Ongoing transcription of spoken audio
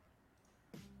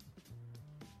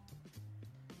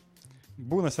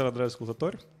Bună seara, dragi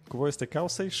ascultători! Cu voi este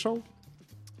Causei Show,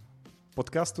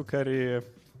 podcastul care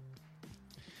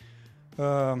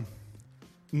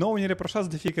nouă ne reproșați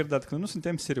de fiecare dată că nu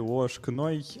suntem serioși, că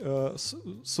noi,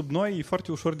 sub noi e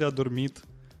foarte ușor de adormit,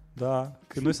 da?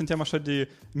 Că noi suntem așa de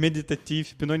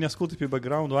meditativi, pe noi ne ascultă pe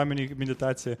background oamenii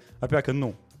meditație, apea că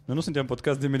nu. Noi nu suntem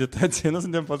podcast de meditație, nu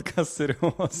suntem podcast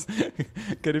serios,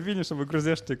 care vine și vă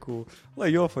gruzește cu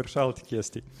lay-off-uri și alte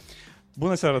chestii.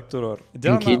 Bună seara tuturor!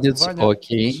 Diana, Închideți Vania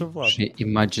ochii și Vlad. și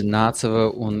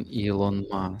imaginați-vă un Elon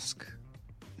Musk.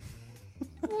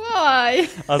 Uai!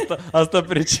 Asta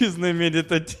precis nu e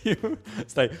meditativ.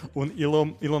 Stai, un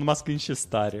Elon Musk în ce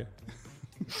stare?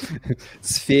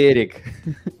 Sferic.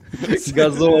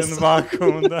 Gazos. În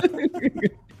vacuum, da.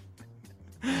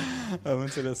 Am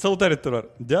înțeles. Salutare tuturor!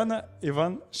 Diana,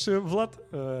 Ivan și Vlad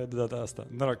de data asta.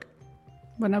 Noroc!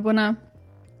 Bună, bună!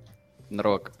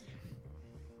 Noroc.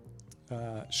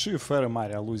 Și fără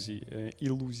mari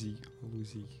iluzii.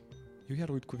 Eu iar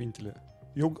uit cuvintele.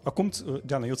 Eu acum,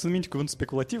 Diana, eu țin minte cuvântul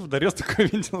speculativ, dar restul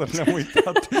cuvintelor le-am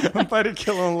uitat. Îmi pare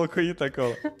că l-am înlocuit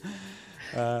acolo.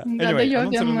 Anyway,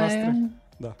 anunțurile noastre.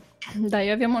 Da,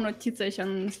 eu aveam o notiță și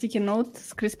un sticky note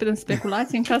scris pe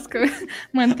speculații în caz că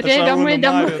mă întreb,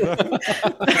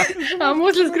 am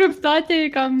mult să scriu toate, e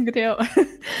cam greu.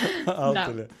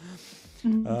 Altele.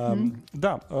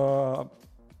 Da,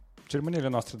 ceremoniile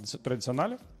noastre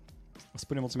tradiționale.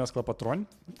 Spunem mulțumesc la patroni.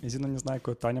 Zina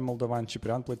Neznaico, Tania Moldovan,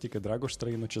 Ciprian Plătică, Dragoș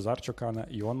Străinu, Cezar Ciocana,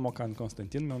 Ion Mocan,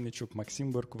 Constantin Melniciuc, Maxim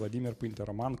Bărcu, Vladimir Pâinte,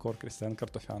 Roman Cor, Cristian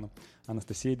Cartofianu,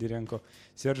 Anastasia Direnco,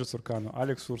 Sergiu Surcanu,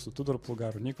 Alex Ursu, Tudor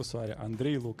Plugaru, Nicu Soare,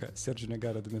 Andrei Luca, Sergiu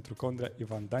Negară, Dumitru Condrea,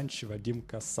 Ivan Dan și Vadim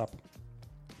Casap.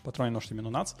 Patronii noștri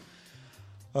minunați,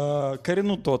 care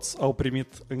nu toți au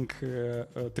primit încă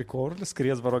tricourile.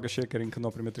 Scrieți, vă rog, așa care încă nu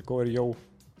au primit tricouri. Eu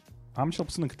am cel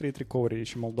puțin încă 3 tricouri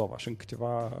și Moldova și încă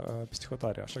câteva peste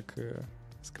hotare, așa că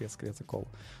scrieți acolo.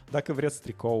 Dacă vreți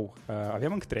tricou,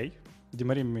 avem încă 3 de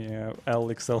mărimi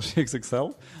L, XL și XXL,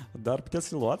 dar puteți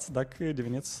să-l luați dacă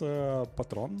deveniți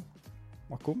patron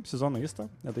acum, sezonul ăsta,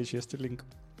 de aici este link.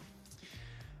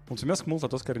 Mulțumesc mult la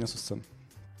toți care ne susțin.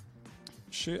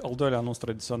 Și al doilea anunț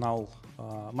tradițional,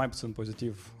 mai puțin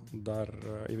pozitiv, dar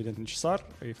evident necesar,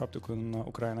 e faptul că în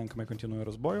Ucraina încă mai continuă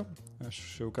războiul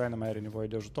și Ucraina mai are nevoie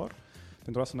de ajutor.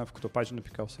 Pentru asta noi am făcut o pagină pe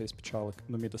Causei specială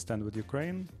numită Stand with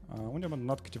Ukraine, unde am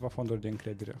adunat câteva fonduri de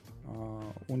încredere,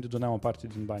 unde donăm o parte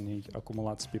din banii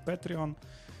acumulați pe Patreon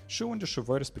și unde și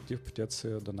voi respectiv puteți să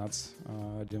donați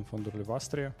din fondurile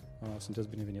voastre. Sunteți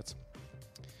bineveniți.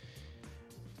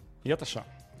 Iată așa.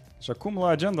 Și acum la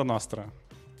agenda noastră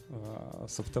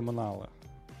săptămânală.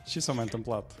 Ce s-a mai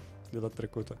întâmplat de data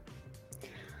trecută?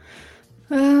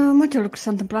 Multe lucruri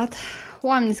s-au întâmplat.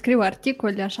 Oamenii scriu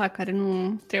articole așa care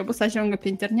nu trebuie să ajungă pe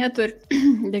interneturi.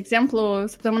 De exemplu,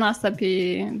 săptămâna asta pe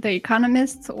The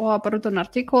Economist a apărut un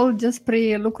articol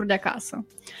despre lucruri de acasă.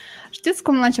 Știți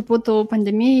cum la începutul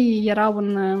pandemiei era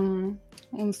un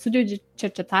studiu de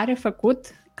cercetare făcut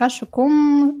ca și cum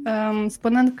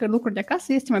spunând că lucruri de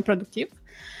acasă este mai productiv.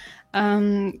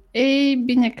 Ei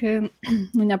bine că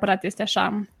nu neapărat este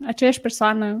așa. Aceeași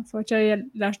persoană sau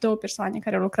aceleași două persoane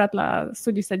care au lucrat la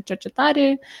studii de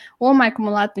cercetare au mai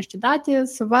acumulat niște date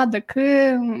să vadă că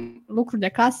lucrul de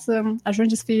acasă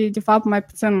ajunge să fie de fapt mai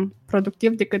puțin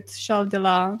productiv decât cel de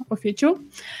la oficiu.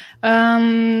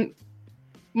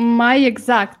 Mai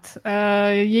exact,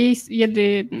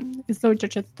 ele este o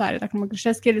cercetare, dacă mă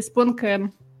greșesc, ele spun că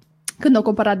când au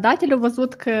comparat datele, au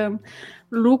văzut că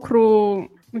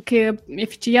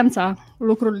eficiența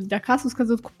lucrurilor de acasă a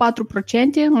scăzut cu 4%,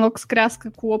 în loc să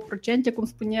crească cu 8%, cum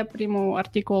spunea primul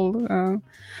articol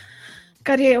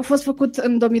care a fost făcut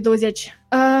în 2020.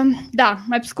 Da,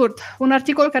 mai pe scurt, un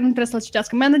articol care nu trebuie să-l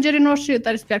citească managerii noștri,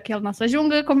 dar sper că el n-a să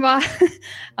ajungă cumva,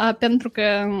 pentru că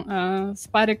se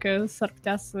pare că s-ar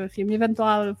putea să fim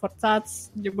eventual forțați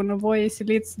de bunăvoie,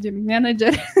 siliți de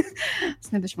manageri să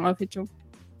ne ducem la oficiu.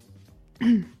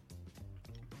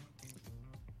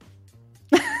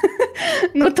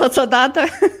 Nu toți odată.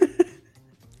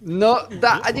 No,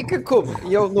 da, adică cum?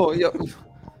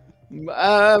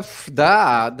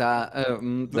 Da.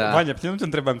 Vania, nu te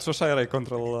întrebam, tu așa erai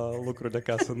contra lucruri de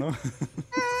acasă, nu?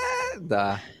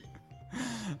 Da.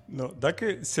 Nu,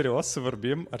 dacă serios să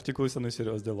vorbim, articolul ăsta nu e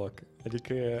serios deloc.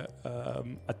 Adică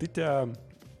atâtea...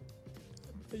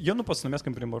 Eu nu pot să numesc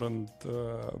în primul rând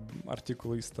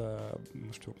articolul ăsta,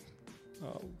 nu știu,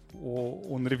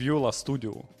 un review la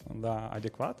studiu, da,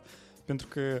 adecvat, pentru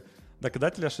că dacă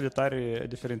datele așa de tare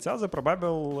diferențiază, probabil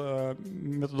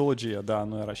metodologia, da,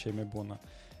 nu era și mai bună.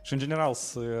 Și în general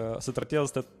să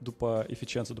tratezi după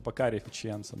eficiență, după care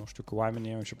eficiență, nu știu, că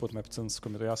oamenii au început mai puțin să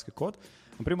comiruiască cod.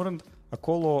 În primul rând,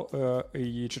 acolo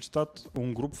e cercetat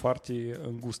un grup foarte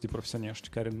îngust de profesioniști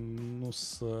care nu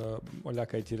sunt o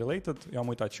leacă IT-related. Eu am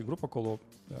uitat ce grup acolo.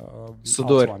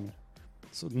 Sudori.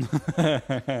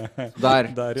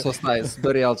 Dar,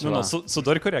 Sudori e altceva. Nu,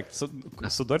 Sudori corect.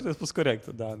 Sudori te-ai spus corect,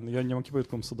 da. Eu ne-am închipuit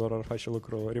cum Sudor ar face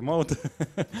lucru remote.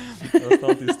 Asta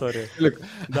altă istorie.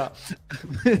 Da.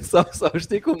 Sau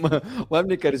știi cum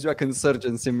oamenii care joacă în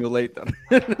Surgeon Simulator.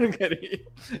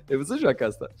 Ai văzut joaca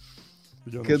asta?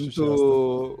 Când tu...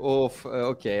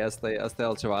 ok, asta e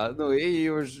altceva. Nu,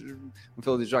 e un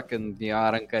fel de joacă în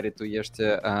VR în care tu ești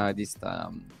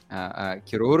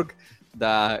chirurg,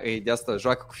 dar e de asta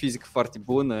joacă cu fizică foarte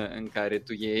bună în care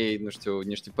tu iei, nu știu,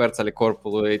 niște părți ale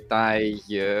corpului, tai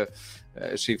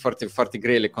și foarte, foarte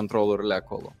grele controlurile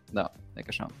acolo. Da, e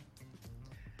așa.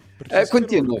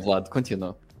 Continuă, Vlad,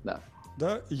 continuă. Da.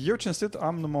 Da, eu cinstit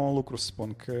am numai un lucru să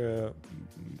spun, că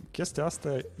chestia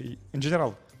asta, în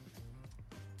general,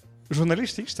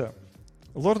 jurnaliștii ăștia,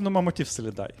 lor numai motiv să le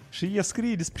dai. Și ei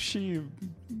scrie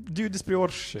despre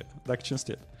orice, dacă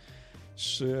cinstit.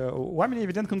 Și oamenii,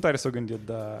 evident, că nu tare s-au gândit,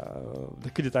 de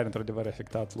cât de tare, într-adevăr, a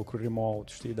afectat lucruri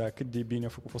remote, știi, cât de bine a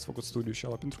fost făcut studiul și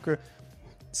ăla, pentru că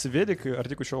se vede că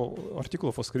articolul a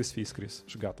fost scris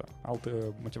și gata. Altă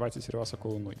motivație serioasă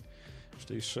acolo nu-i.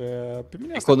 Știi, și pe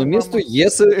mine economistul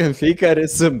iese în fiecare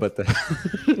sâmbătă.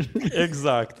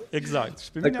 Exact.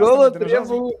 Și pe mine acolo trebuie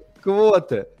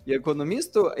quotă.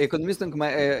 Economistul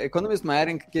mai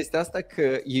are încă chestia asta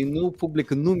că ei nu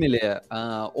publică numele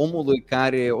omului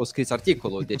care a scris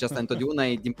articolul. Deci asta întotdeauna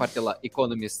e din partea la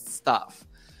economist staff.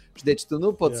 Și deci tu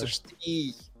nu poți să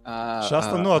știi... și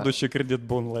asta nu aduce credit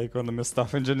bun la economist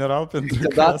staff în general, pentru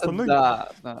că asta nu...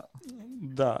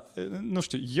 Da, nu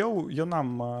știu, eu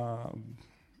n-am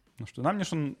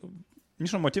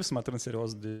niciun motiv să mă atrân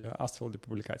serios de astfel de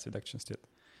publicații, dacă cinstit.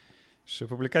 Și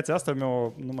publicația asta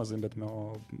nu mă zâmbet,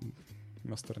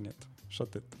 mi-a stărnit. Și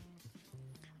atât.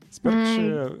 Sper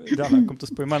că, Diana, cum tu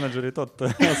spui, managerii tot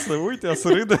să uite, să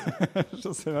râdă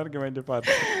și să meargă mai departe.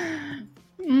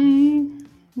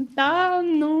 Da,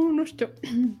 nu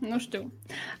știu.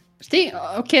 Știi,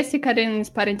 o chestie care mi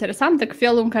se pare interesantă, că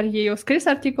felul în care ei au scris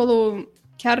articolul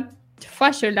chiar te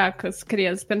face leacă să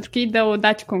crezi, pentru că ei dau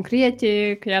date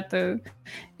concrete, că iată,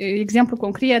 exemplu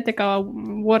concrete, ca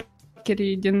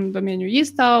workerii din domeniul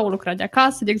ăsta au lucrat de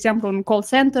acasă, de exemplu în call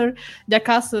center, de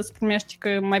acasă se primește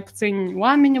că mai puțini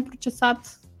oameni au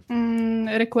procesat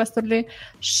request-urile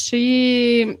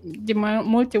și de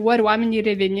multe ori oamenii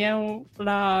reveneau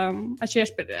la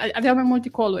aceeași, aveau mai multe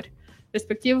call-uri.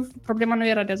 Respectiv, problema nu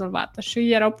era rezolvată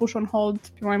și erau puși on hold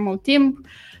pe mai mult timp,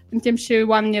 în timp și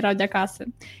oamenii erau de acasă.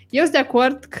 Eu sunt de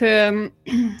acord că,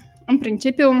 în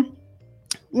principiu,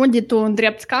 unde tu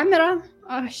îndrepți camera,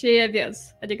 așa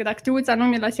vezi. Adică dacă te uiți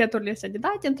anume la seturile astea de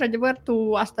date, într-adevăr,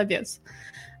 tu asta vezi.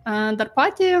 Dar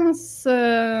poate să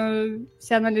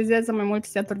se analizeze mai multe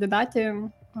seturi de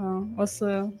date, o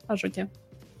să ajute.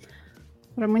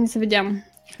 Rămâne să vedem.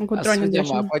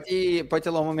 Poate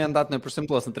la un moment dat noi pur și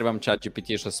simplu o să întrebăm ChatGPT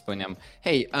și să spunem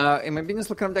hei, e mai bine să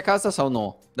lucrăm de acasă sau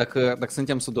nu? Dacă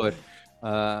suntem sudori.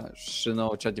 Și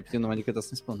nou, ChatGPT nu mai decât să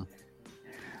ne spună.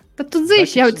 Dar tu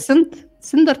zici, iau,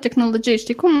 sunt doar tehnologii,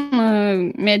 știi cum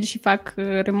medicii fac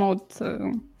remote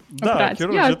operații? Da,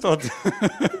 chirurgii tot.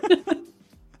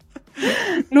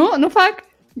 Nu fac?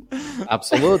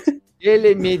 Absolut.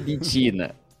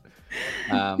 Telemedicină.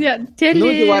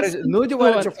 Nu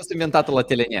deoarece a fost inventată la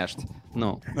Telenești.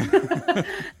 Nu.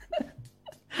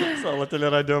 Sau la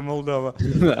Teleradio Moldova.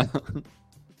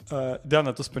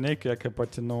 Diana, tu spuneai că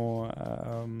poate nu...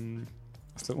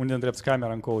 unde îndrepți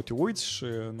camera încolo te uiți și,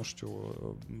 nu știu,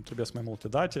 trebuie să mai multe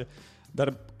date,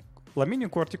 dar la mine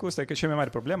cu articolul ăsta e că cea mai mare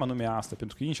problemă nu e asta,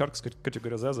 pentru că ei încearcă să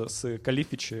categorizează, să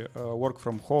califice work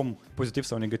from home pozitiv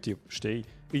sau negativ, știi?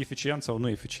 E eficient sau nu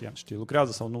eficient, știi?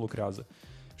 Lucrează sau nu lucrează.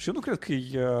 Și eu nu cred că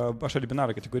e așa de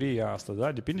binară categoria asta,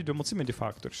 da? Depinde de o mulțime de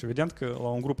factori. Și evident că la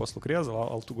un grup o să lucrează, la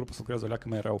altul grup o să lucrează o leacă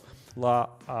mai rău.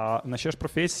 În aceeași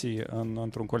profesii,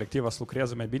 într-un colectiv o să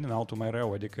lucrează mai bine, în altul mai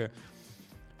rău. Adică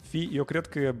eu cred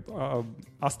că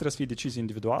asta trebuie să fie decizie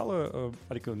individuală,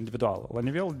 adică individuală, la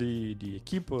nivel de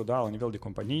echipă, da, la nivel de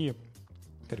companie,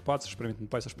 care poate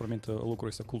să-și permită lucruri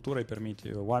ăsta, cultura îi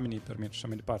permite, oamenii îi permit și așa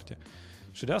mai departe.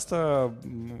 Și de asta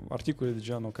articole de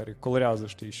genul care colorează,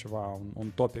 știi, ceva,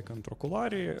 un topic într-o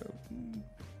culoare,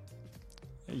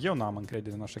 eu n-am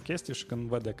încredere în așa chestii și când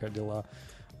văd că de la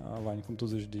Vani, cum tu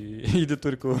zici, de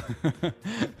edituri cu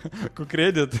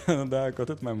credit, da, cu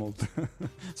atât mai mult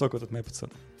sau cu atât mai puțin.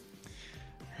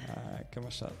 Cam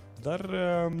așa. Dar,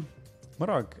 mă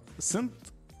rog, sunt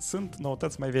sunt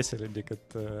noutăți mai vesele decât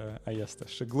aiastea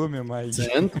și glume mai...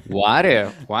 Sunt? Oare?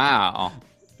 Wow!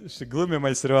 Și glume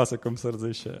mai serioase, cum s-ar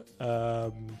zice.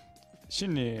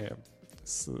 Cine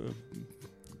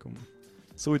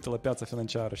se uită la piața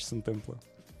financiară și se întâmplă?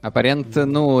 Aparent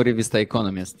nu revista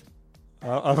Economist.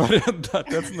 Aparent, da,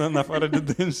 toți în afară de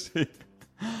dânsii.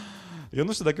 Eu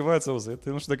nu știu dacă voi ați auzit,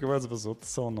 eu nu știu dacă voi ați văzut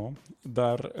sau nu,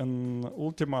 dar în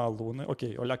ultima lună, ok,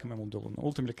 o leacă mai mult de o lună,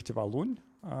 ultimele câteva luni,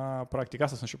 practic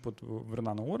asta s-a început vreun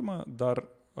an în urmă, dar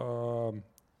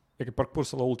e că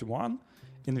parcursul la ultimul an,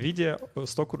 Nvidia,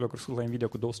 stocurile au crescut la Nvidia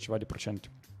cu 200 ceva de procente.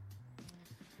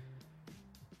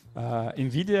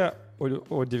 Nvidia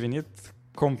a devenit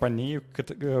companie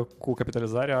cu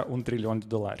capitalizarea $1 trilion.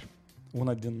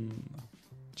 Una din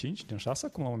 5, din 6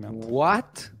 acum la moment.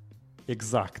 What?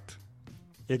 Exact.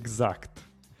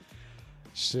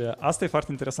 Și asta e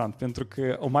foarte interesant, pentru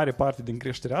că o mare parte din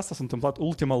creșterea asta s-a întâmplat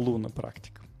ultima lună,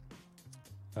 practic.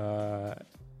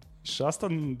 Și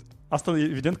asta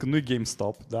evident că nu e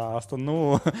GameStop, da, asta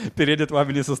nu pe Reddit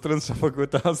oamenii s-au strâns și au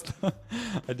făcut asta.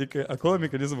 Adică acolo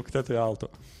mecanismul cu totul e altul.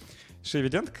 Și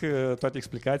evident că toate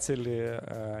explicațiile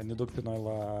ne duc pe noi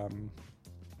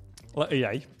la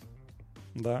AI.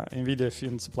 Da, Nvidia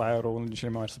fiind supplierul, unul din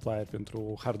cele mai mari supplieri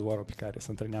pentru hardware-ul pe care se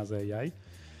antrenează AI.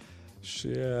 Și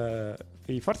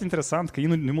e foarte interesant că ei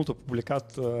nu mult au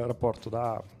publicat raportul,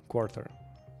 da, quarter.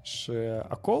 Și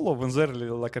acolo vânzările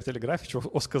la cartele grafice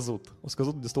au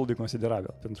scăzut destul de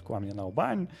considerabil, pentru că oamenii n-au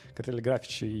bani, cartele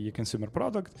grafice e consumer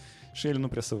product și ele nu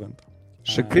prea se vând.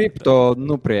 Și cripto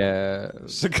nu prea...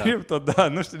 Și cripto, da,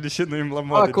 nu știu de ce nu im la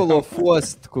modă. Acolo a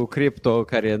fost cu cripto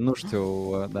care nu știu,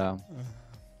 da.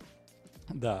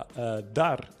 Da,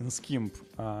 dar, în schimb,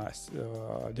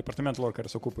 departamentul lor care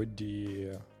se ocupă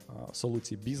de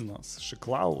soluții business și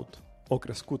cloud au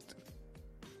crescut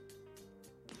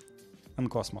în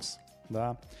cosmos,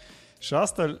 da? Și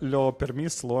asta le-a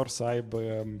permis lor să aibă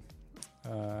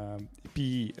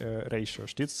PE ratio,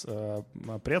 știți?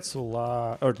 Prețul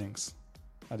la earnings,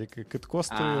 adică cât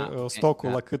costă stocul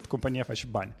la cât compania face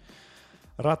bani.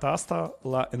 Rata asta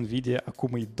la Nvidia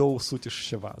acum e 200 și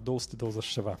ceva, 220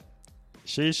 și ceva.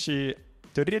 Și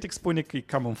teoretic spune că e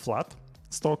cam umflat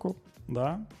stocul,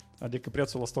 da? Adică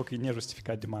prețul la stoc e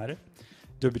nejustificat de mare.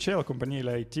 De obicei, la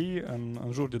companiile IT,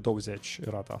 în jur de 20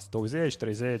 rata asta. 20,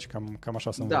 30, cam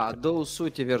așa se învârte. Da,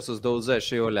 200 versus 20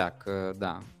 și o leacă,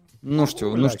 da. Nu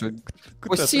știu.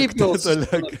 Posibil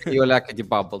să e o leacă de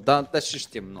bubble, dar și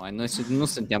știm noi nu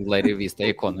suntem la revista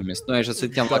Economist, noi așa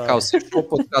suntem la Causa și un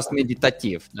podcast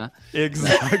meditativ, da?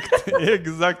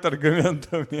 Exact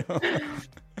argumentul meu.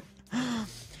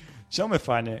 Cel mai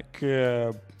funny că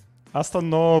asta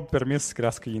nu a permis să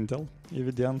crească Intel,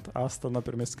 evident, asta nu a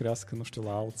permis să crească, nu știu,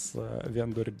 la alți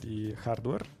vendori de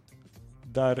hardware,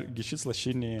 dar ghișiți la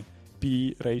cine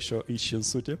PE ratio e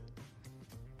 500.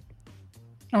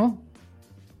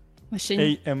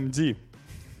 AMD.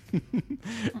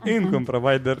 Încă un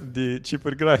provider de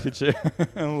chipuri grafice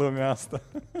în lumea asta.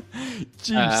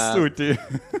 500.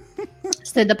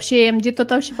 Stai, dar și AMD tot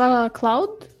au ceva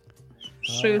cloud?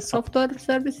 Și software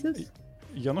services?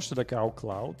 Eu nu știu dacă au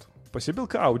cloud. Posibil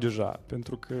că au deja,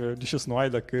 pentru că deși să nu ai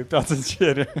dacă piața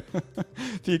cere.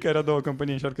 Fiecare a doua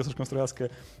companie încearcă să-și construiască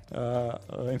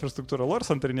infrastructura lor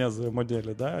să antreneze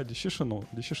modele, da? Deși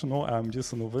și nu AMD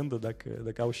să nu vândă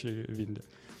dacă au și vinde.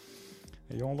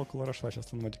 Eu în locul lor aș face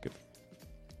asta numai decât.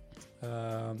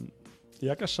 E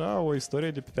ca așa o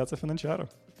istorie de pe piața financiară.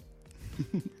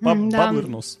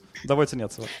 Babblernus. Da, voi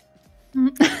țineți-vă.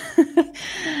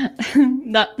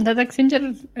 Da, dar dacă sincer,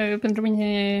 pentru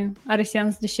mine are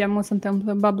sens de ce se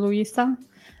întâmplă bubble-ul ăsta.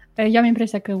 Eu am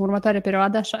impresia că în următoarea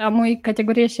perioadă așa, am o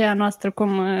categorie și a noastră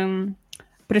cum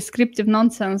prescriptive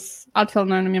nonsense, altfel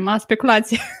noi numim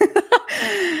speculație.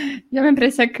 Eu am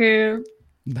impresia că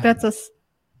piața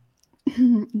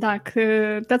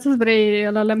să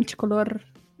vrei la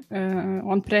lămcicolor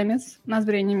on-premise, n-ați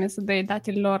vrei nimeni să dai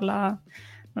datele lor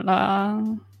la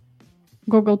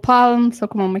Google Palm sau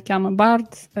cum o mai cheamă Bard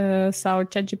sau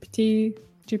GPT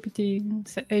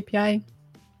API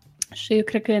și eu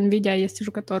cred că Nvidia este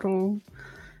jucătorul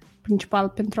principal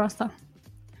pentru asta.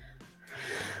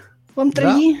 Vom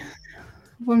trăi,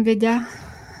 vom vedea.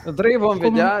 Vom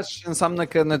vedea și înseamnă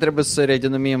că ne trebuie să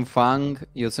redenumim FANG.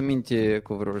 Eu țin minte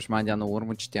cu vreo jumătate de an în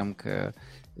urmă citeam că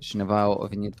cineva a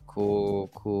venit cu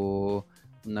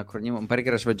un acronim, îmi pare că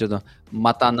era ceva genul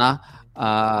Matana,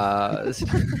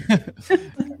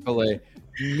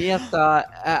 Meta,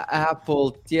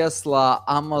 Apple, Tesla,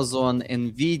 Amazon,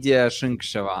 Nvidia și încă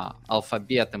ceva,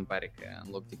 alfabet îmi pare că în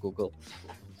loc de Google.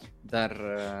 Dar,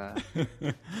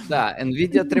 da,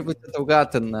 Nvidia trebuie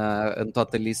adăugat în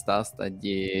toată lista asta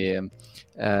de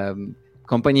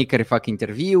companii care fac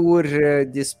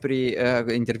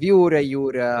interviuri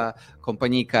aiurea,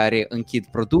 companii care închid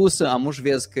produse. Amuși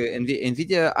vezi că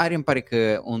Nvidia are, îmi pare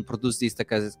că un produs de ăsta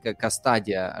ca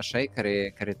Stadia, așa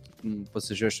care poți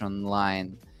să joci online.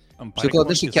 Și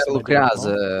că și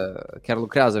chiar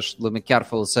lucrează și lumea chiar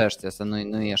folosește, asta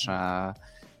nu e așa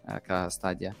ca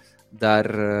Stadia.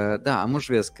 Dar da,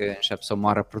 amuși vezi că începe să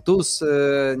omoară produs,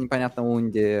 непонятно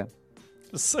unde.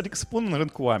 Adică să pun în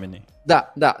rând cu oamenii.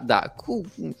 Da,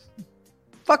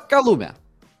 fac ca lumea.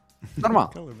 Normal.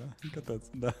 Ca lumea,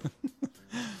 da.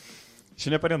 Și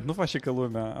neapărent nu faci ca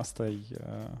lumea, asta e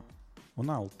un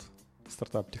alt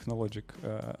startup tehnologic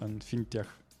în fintech,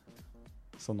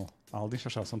 sau nu? Aldin și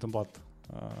așa s-a întâmplat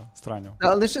straniu.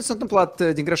 Deci s-a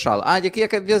întâmplat din greșeală. Adică e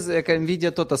că vezi că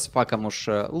Nvidia tot să facă muș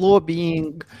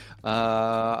lobbying,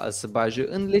 să bage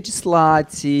în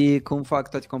legislații, cum fac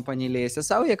toate companiile astea,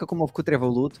 sau e că cum a făcut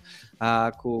Revolut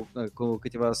cu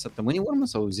câteva săptămâni în urmă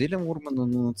sau zile în urmă,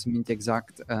 nu țin minte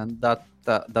exact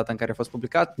data în care a fost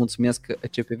publicat. Mulțumesc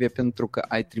CPV pentru că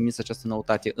ai trimis această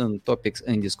noutate în Topics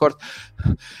în Discord.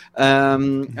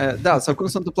 Da, sau cum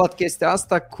s-a întâmplat chestia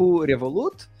asta cu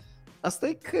Revolut, asta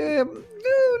e că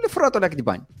le furat o leacă de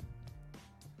bani.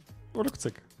 O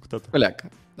leacă, cu toată. O leacă,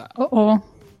 da.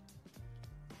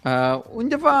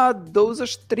 Undeva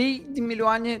 23 de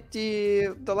milioane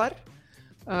de dolari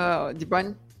de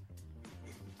bani.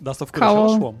 Dar asta a făcut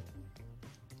același om.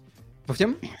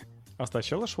 Poftim? Asta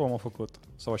același om a făcut?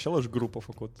 Sau același grup a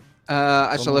făcut?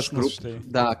 Același grup,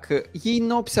 da. Că ei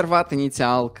nu au observat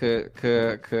inițial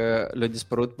că le-au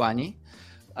dispărut banii.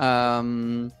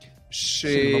 Și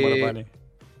nu numără banii.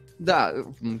 Da,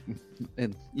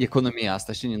 economia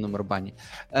asta și nu numără banii.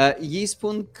 Ei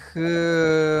spun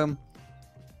că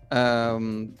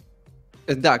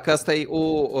da, că asta e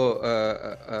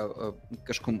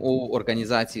o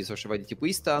organizație sau ceva de tipul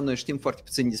ăsta. Noi știm foarte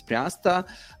puțin despre asta,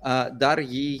 dar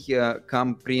ei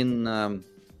cam prin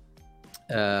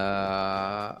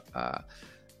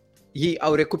ei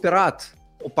au recuperat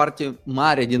o parte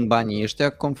mare din banii ăștia,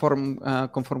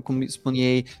 conform cum spun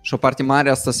ei, și o parte mare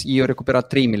asta ei au recuperat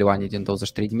 3 milioane din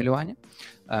 23 de milioane.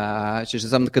 Și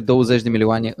înseamnă că 20 de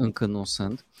milioane încă nu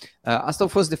sunt. Asta a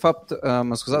fost, de fapt,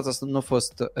 mă scuzați, asta nu a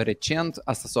fost recent,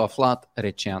 asta s-a aflat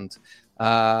recent,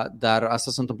 dar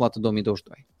asta s-a întâmplat în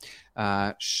 2022.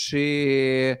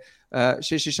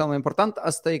 Și cel mai important,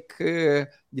 asta e că,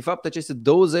 de fapt, aceste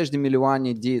 20 de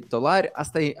milioane de dolari,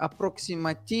 asta e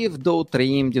aproximativ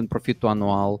 2/3 din profitul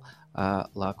anual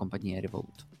la compania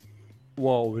Revolut.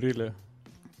 Wow, really?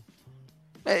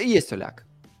 Este o leacă,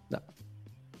 da.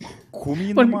 Cum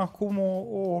ei numai acum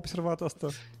au observat asta?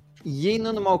 Ei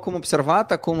nu numai acum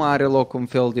observat, acum are loc un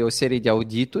fel de o serie de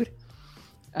audituri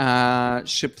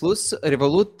și plus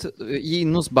Revolut, ei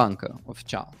nu sunt bancă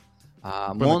oficial.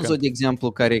 Monzo, de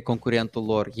exemplu, care e concurentul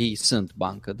lor, ei sunt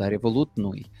bancă, dar Revolut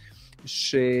nu-i.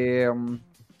 Și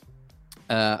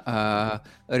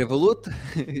Revolut,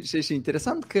 și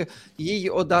interesant că ei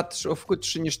odată au făcut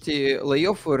și niște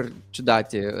layoff-uri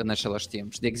ciudate în același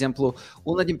timp. Și, de exemplu,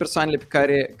 una din persoanele pe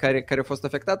care au fost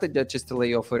afectate de aceste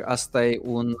layoff-uri, asta e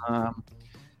un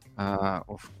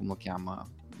cum o cheamă?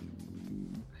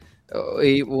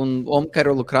 E un om care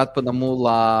a lucrat până mult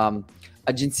la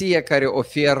agenția care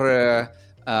oferă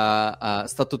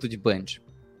statutul de bănci.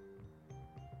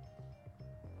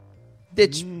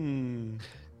 Deci,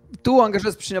 tu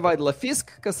angajezi pe cineva de la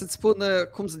fisc ca să-ți spună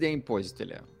cum să dea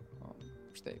impozitele.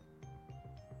 Știi?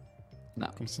 Da.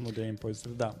 Cum să nu dea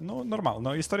impozitele, da. Nu, normal,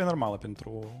 o istorie normală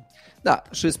pentru... Da,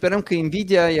 și sperăm că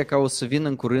Nvidia e ca o să vină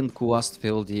în curând cu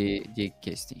astfel de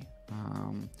chestii.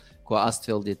 Cu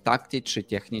astfel de tactici și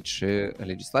tehnici și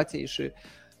legislații și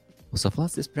o să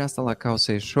aflați despre asta la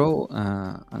Causa Show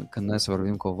când noi să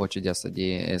vorbim cu o voce de asta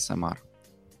de ASMR.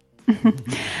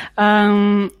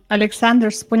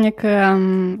 Alexander spune că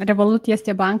Revolut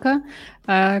este bancă.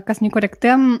 Ca să ne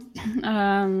corectăm,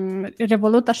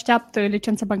 Revolut așteaptă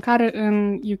licența bancară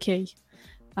în UK.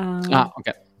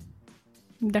 Ok.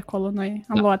 De acolo noi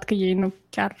am luat că ei nu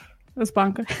chiar sunt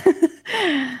bancă.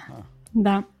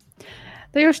 Da.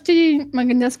 Dar eu știi, mă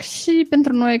gândesc și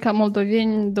pentru noi ca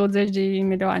moldoveni 20 de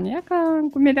milioane, ca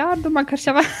cu miliardul măcar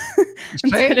ceva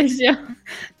înțelegi eu.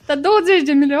 Dar 20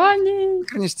 de milioane...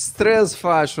 Că niște stres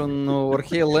faci, un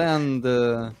Orheiland...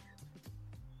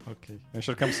 Ok,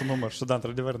 încercăm să număr și da,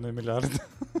 într-adevăr nu e miliard.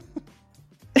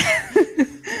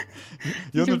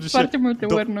 Eu nu foarte multe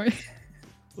ori noi.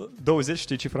 20,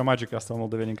 știi cifra magică asta în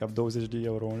moldoveni în cap, 20 de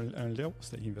euro în leu?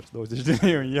 Asta e invers, 20 de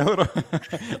euro.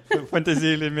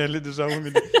 Fanteziile mele deja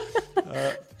umile.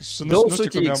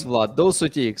 200x, Vlad,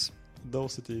 200x.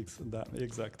 200x, da,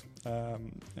 exact.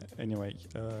 Anyway,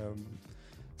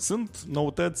 sunt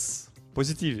noutăți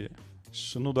pozitive.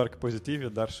 Și nu doar că pozitive,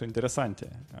 dar și interesante.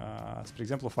 Spre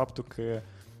exemplu, faptul că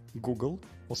Google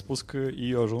a spus că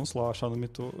ei au ajuns la așa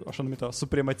numită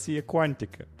supremație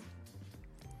cuantică.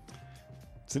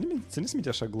 Țineți minte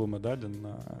așa glumă, da?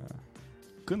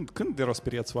 Când erau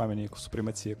speriați oamenii cu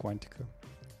supremație cuantică?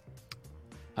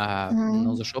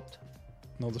 98?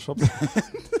 98? Mi-e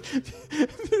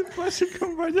place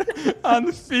cum Vania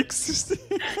unfix, știi?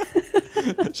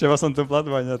 Ceva s-a întâmplat,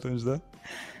 Vania, atunci, da?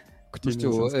 Nu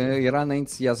știu, era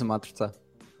înainte să iasă matrița.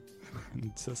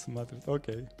 Ok.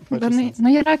 Dar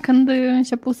nu era când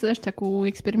început ăștia cu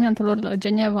experimentul lor la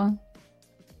Geneva?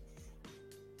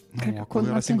 Acolo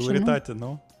era singularitate,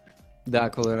 nu? Da,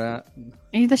 acolo era...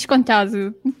 Ei, dar și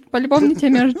contează. По-любому nici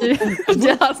merge de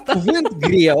asta. Cuvânt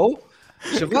greu,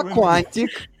 ceva cuantic,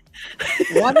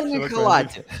 oameni în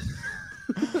halate.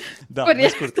 Da, pe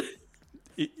scurt.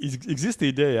 Există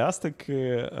ideea asta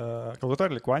că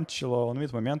calculatoarele cuantice la un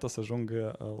anumit moment o să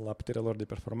ajungă la puterea lor de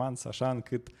performanță, așa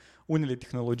încât unele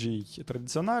tehnologii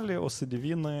tradiționale o să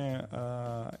devină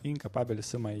incapabile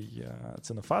să mai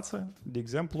țină față. De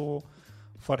exemplu,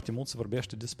 foarte mult se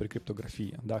vorbește despre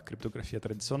criptografie. Da, criptografia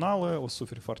tradițională o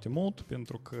suferi foarte mult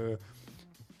pentru că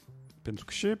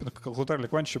calculatoarele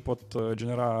cuantice pot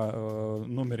genera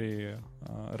numere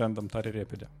random tare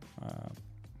repede.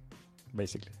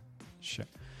 Basically.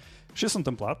 Și s-a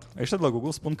întâmplat. Ăștia de la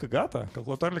Google spun că gata,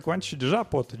 calculatoarele cuantice deja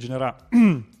pot genera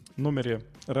numere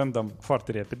random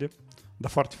foarte repede,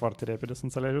 dar foarte, foarte repede, să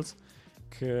înțelegeți,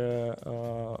 că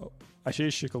așa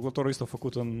și calculatorul este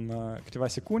făcut în câteva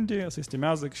secunde, se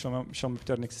estimează că cel mai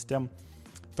puternic sistem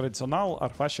tradițional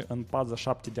ar face în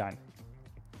 47 de ani.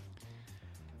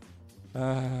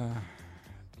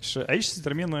 Și aici se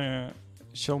termină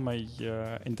cel mai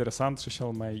interesant și cel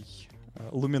mai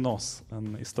luminos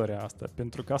în istoria asta,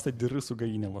 pentru că asta e de râsul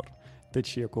găinilor.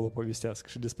 Deci acolo povestească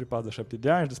și despre 47 de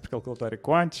ani, și despre calculatoare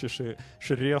cuantice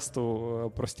și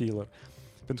restul prostiilor.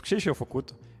 Pentru că ce au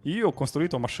făcut? Ei au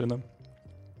construit o mașină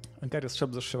în care sunt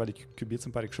 70 ceva de cubiți,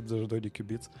 îmi pare că 72 de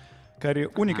cubiți,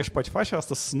 care unica și poate face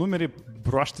asta să numere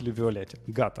broaștele violete.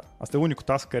 Gata. Asta e unicul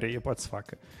task care ei poate să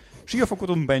facă. Și ei au făcut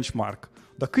un benchmark.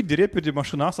 Dar cât de repede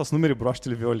mașina asta să numere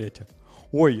broaștele violete?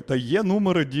 Oi, dar e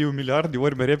numără de 1 miliard de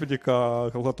ori mai repede ca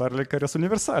calculatoarele care sunt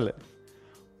universale.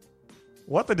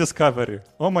 What a discovery!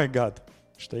 Oh my god!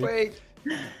 Știi? Păi,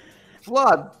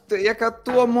 Vlad, e ca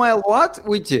tu m-ai luat,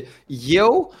 uite,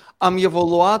 eu am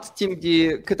evoluat timp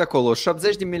de, cât acolo,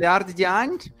 70 de miliarde de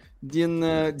ani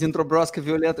dintr-o broască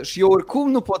violetă și eu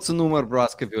oricum nu pot să număr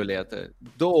broască violetă.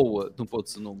 Două nu pot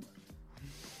să număr.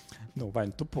 Nu,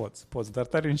 Vani, tu poți, dar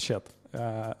tare încet.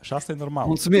 Și asta e normal.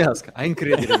 Mulțumesc, ai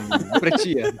încredere în mine,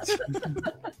 apreciez.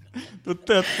 Tu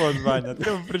tot poți, Vania,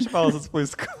 trebuie principal să-ți pui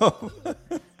scop.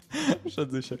 Așa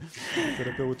zice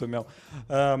terapeutul meu.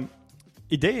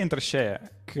 Ideea între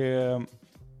aceea că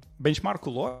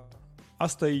benchmark-ul lor,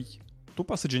 asta e, tu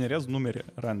poți să generezi numere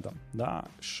random, da?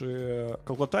 Și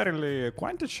calculatoarele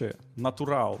cuantice,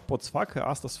 natural, pot să facă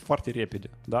asta foarte repede,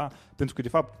 da? Pentru că, de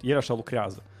fapt, ele așa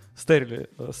lucrează.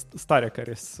 Starea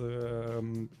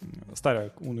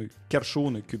chiar și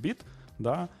unui qubit,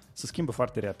 da, se schimbă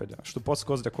foarte repede. Și tu poți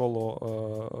scoți de acolo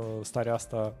starea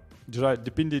asta, deja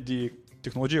depinde de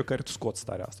tehnologia care tu scoți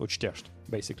starea asta, o citești,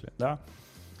 basically, da?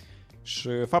 Și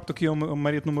faptul că eu am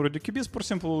mărit numărul de qubits, pur și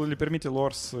simplu le permite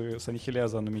lor să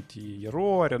anihileze anumite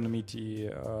erori,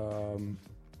 anumite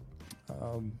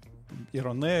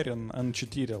eronări în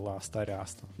citire la starea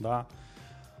asta, da?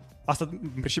 Asta, în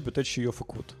principiu, tot ce eu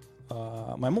făcut.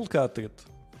 Mai mult ca atât,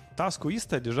 task-ul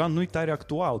ăsta deja nu-i tare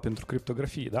actual pentru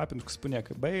criptografie, da? Pentru că spunea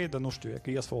că, băi, dar nu știu, e că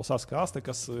ei să folosească asta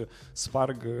ca să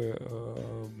spargă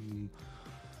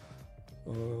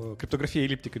criptografia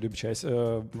eliptică de obicei,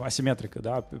 asimetrică,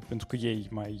 da? Pentru că ei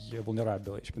mai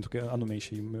vulnerabili și pentru că anume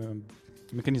și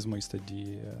mecanismul ăsta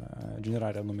de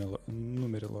generare a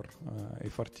numerelor e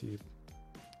foarte...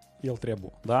 el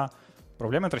trebuie, da?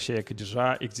 Problema între aceea e că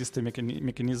deja există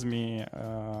mecanisme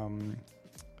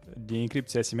de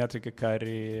încripție asimetrică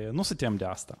care nu se tem de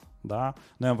asta, da?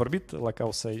 Noi am vorbit la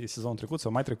cauza sezonul trecut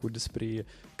sau mai trecut despre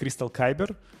Crystal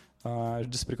Kyber și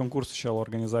despre concursul cel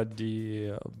organizat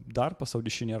de DARPA sau de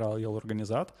cine era el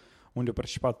organizat, unde au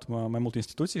participat mai multe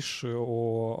instituții și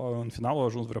în final au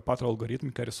ajuns vreo 4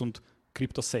 algoritmi care sunt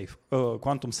crypto-safe,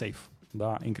 quantum safe,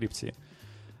 da, încripție.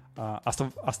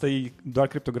 Asta e doar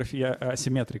criptografia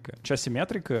asimetrică. Cea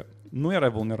asimetrică nu era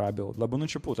vulnerabil la bun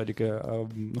început, adică,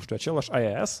 nu știu, același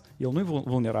IIS, el nu e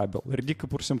vulnerabil, ridică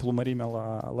pur și simplu mărimea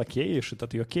la cheie și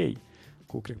tot e ok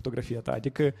cu criptografia ta,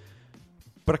 adică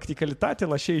practicalitatea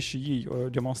la ce și ei au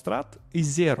demonstrat e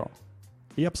zero,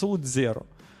 e absolut zero,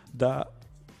 dar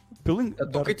pe lângă... Dar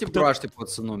tu câte broaște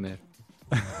poți să numeri?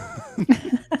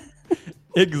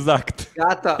 Exact.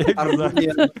 Gata,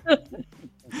 argument.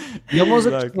 Eu mă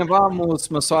zic că cineva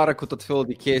măsoară cu tot felul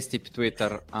de chestii pe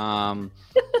Twitter.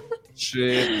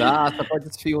 Și da, asta poate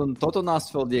fi tot un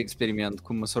astfel de experiment,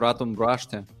 cum măsuratul în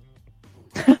broaște.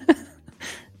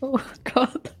 Oh,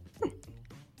 God.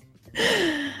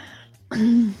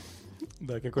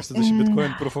 Da, как хочется защитить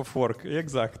биткоин proof of work.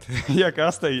 Exact. E că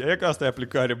asta e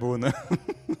aplicare bună.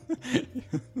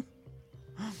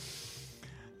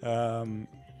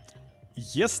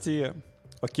 Este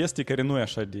o chestie care nu e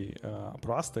așa de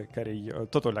proastă, care e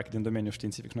tot o leacă din domeniul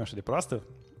științific, nu e așa de proastă,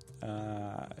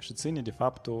 și ține de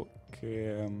faptul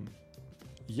că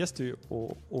este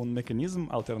un mecanism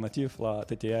alternativ la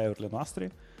TTI-urile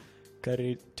noastre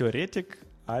care teoretic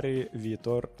are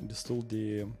viitor destul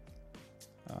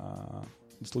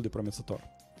de promițător.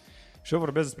 Și eu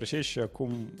vorbesc despre cei și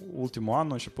acum ultimul an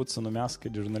au început să numească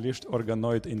de jurnaliști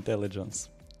Organoid Intelligence.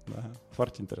 Da?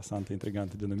 Foarte interesantă,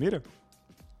 intrigantă denumire.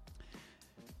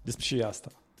 Despre ce e asta?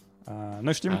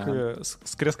 Noi știm că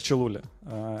se cresc celule.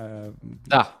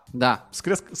 Da.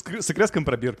 Se cresc în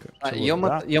probircă.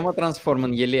 Eu mă transform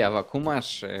în elev acum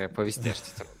și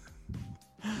povestește-te.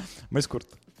 Mai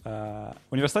scurt.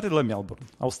 Universitatea de la Melbourne,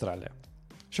 Australia,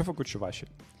 și-a făcut ceva și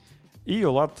ei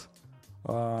au luat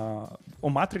o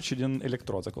matrice din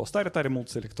electrozi, acolo tare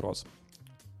mulți electrozi.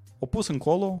 Au pus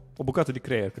încolo o bucată de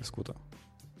creier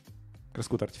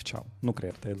crescută artificial, nu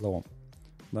creier tăiat la om.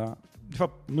 Da? De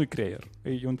fapt, nu-i creier,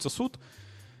 e un țesut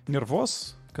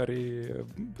nervos care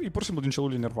e pur și simplu din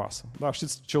celule nervoasă. Da?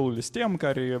 Știți, celulele stem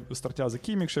care startează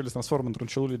chimic și ele se transformă într-un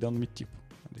celule de anumit tip.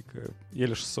 Adică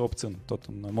ele și se obțin tot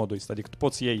în modul ăsta. Adică tu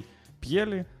poți iei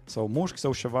piele sau mușchi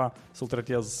sau ceva să-l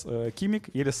tratezi chimic,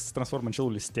 ele se transformă în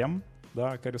celule stem,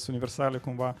 da? Care sunt universale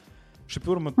cumva, și pe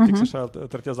urmă fix așa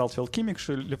tratezi altfel chimic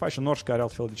și le faci în orice care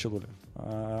altfel de celule.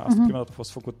 Asta prima dată a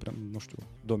fost făcut prin, nu știu,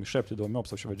 2007, 2008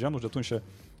 sau ceva genul și de atunci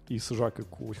ei se joacă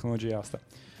cu tehnologia asta.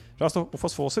 Și asta a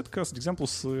fost folosit ca, de exemplu,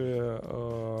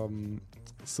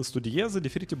 să studieze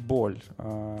diferite boli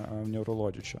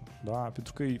neurologice, da?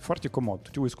 Pentru că e foarte comod. Tu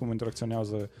te uiți cum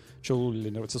interacționează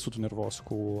celulele, țesutul nervos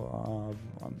cu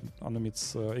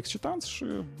anumiți excitanți și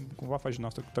cumva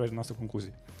tragi din asta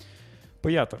concluzii.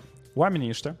 Păi iată, oamenii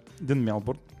ăștia din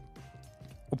Melbourne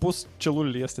au pus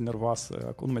celulele astea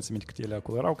nervoase, nu mai țin minte câte ele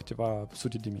acolo erau, câteva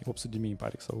sute de mii, 800 de mii, îmi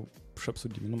pare, sau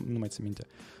 700 de mii, nu mai țin minte.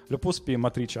 Le-au pus pe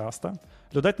matricea asta,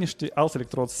 le-au dat niște alți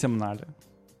electrozi semnale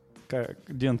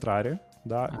de intrare,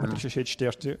 da? Matricea și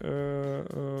citește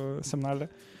semnale,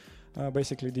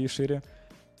 basically, de ieșire.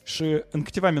 Și în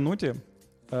câteva minute,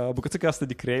 bucățica asta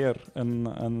de creier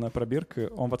în probircă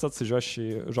a învățat să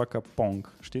joacă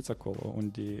Pong. Știți acolo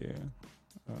unde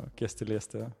chestiile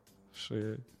astea și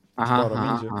zboară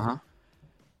minge?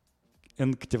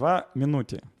 În câteva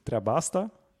minute treaba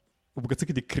asta, o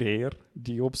bucățică de creier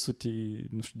de 800,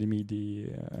 nu știu, de mii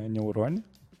de neuroni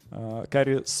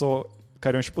care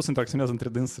au început să interacționeze între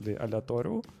dânsele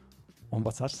aleatoriu, au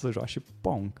învățat să joace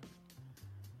Pong.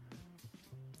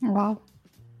 Wow.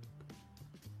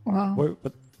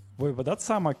 Voi vă dați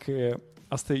seama că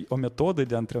asta e o metodă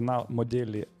de a antrena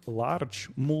modele largi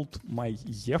mult mai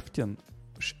ieftin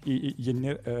și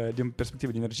din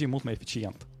perspectivă de energie mult mai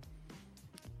eficient.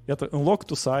 Iată, în loc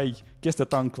tu să ai chestia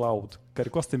ta în cloud, care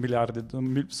costă miliarde,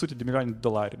 sute de milioane de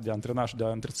dolari de a antrena și de a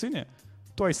întreține,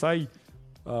 tu ai să ai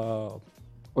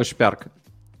o șpearcă.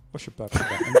 O șpearcă,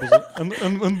 da,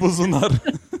 în buzunar.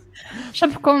 Și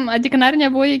acum, adică n-are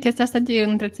nevoie chestia asta de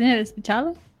întreținere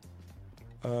specială?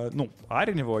 Nu,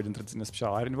 are nevoie de întreținere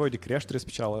specială, are nevoie de creștere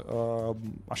specială.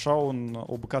 Așa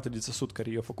o bucată de țesut care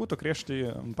i-a făcut-o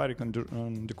crește, îmi pare că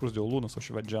în decurs de o lună sau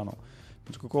ceva genul.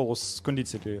 Pentru că acolo sunt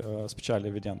condițiile speciale,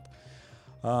 evident.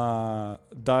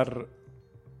 Dar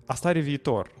asta are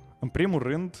viitor. În primul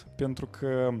rând, pentru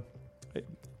că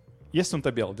este un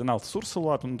tabel din altă sursă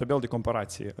luat, un tabel de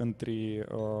comparație între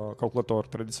calculator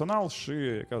tradițional și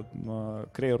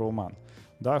creierul uman.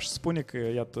 Da? Și spune că,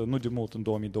 iată, nu de mult în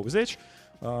 2020,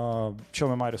 cel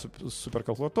mai mare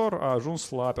supercalculator a ajuns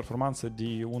la performanță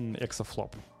de un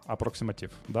exaflop,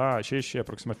 aproximativ. Da? Și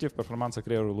aproximativ performanța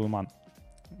creierului uman.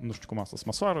 Nu știu cum asta se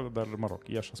măsoară, dar, mă rog,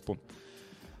 e așa spun.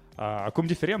 Acum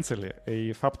diferențele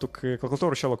e faptul că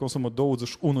calculatorul acela consumă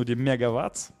 21 de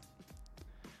megawatts,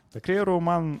 dar creierul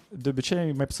uman de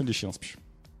obicei mai puțin de 15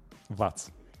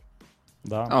 watts.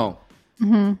 Da? Oh.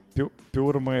 Pe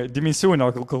urmă,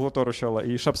 dimensiunea calculatorului acela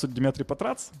e 700 de metri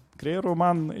pătrați, creierul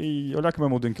uman e o leacă mai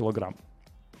mult de 1 kilogram.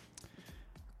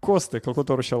 Costă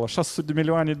calculatorul acela 600 de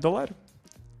milioane de dolari,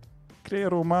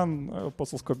 creierul uman poți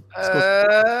să-l scoți.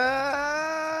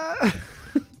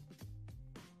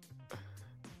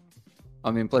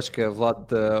 Îmi place că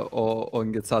Vlad o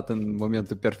înghețat în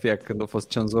momentul perfect când a fost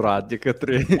cenzurat de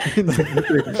către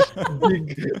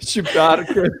Big și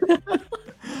Parcă.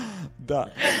 Da.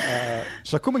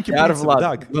 Și acum Chiar închipuiți-vă, Vlad,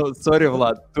 Dag. no, sorry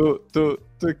Vlad,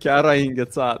 tu chiar ai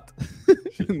înghețat.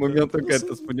 În momentul în care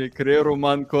te spune creierul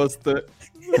uman costă...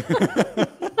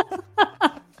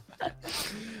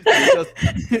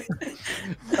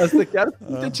 Deci asta chiar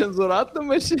te cenzurat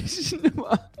numai și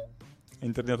cineva.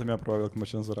 Internetul meu probabil că m-a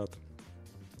cenzurat.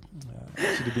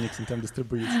 Și de bine că suntem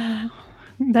distribuiți.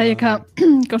 Da, e ca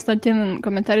Constantin în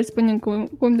comentarii spune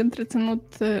cum de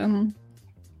întreținut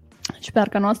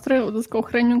ciuperca noastră, o dus că o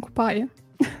hrănim cu paie.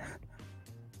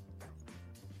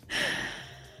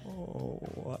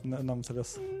 N-am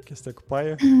înțeles chestia cu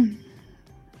paie.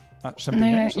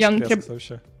 Șampinioni Eu cresc sau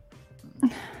ce?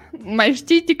 Mai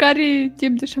știi de care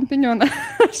tip de șampinionă?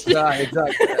 Da,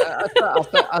 exact.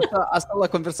 Asta la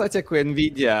conversația cu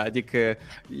Nvidia, adică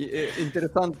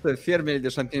interesant fermele de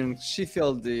șampinioni și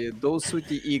fel de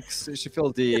 200x și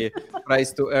fel de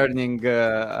price to earning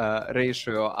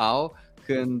ratio au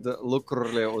când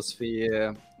lucrurile o să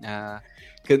fie...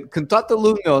 Când toată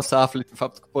lumea o să afle de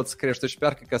faptul că poți să crești o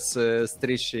șpearcă ca să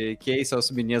strici chei sau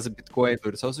să mineze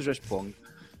bitcoin-uri sau să joci Pong.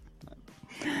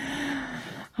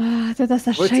 Tot asta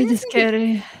așa e de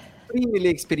scary. Primele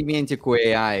experimente cu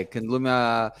AI, când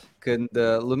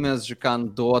lumea se juca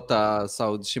în Dota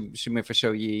sau și mai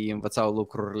făceau ei, învățau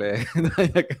lucrurile,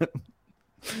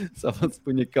 sau îți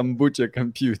spune Kombucha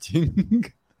Computing.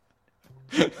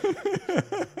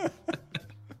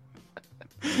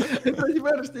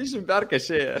 Într-adevăr, știi, și împearcă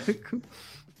așa.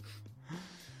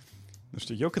 Nu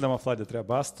știu, eu când am aflat de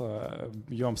treaba asta,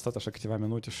 eu am stat așa câteva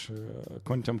minute și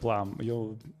contemplam.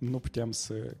 Eu nu putem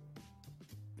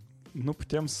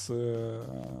să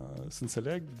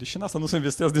înțeleg, deși în asta nu se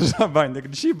investesc deja bani. Deci,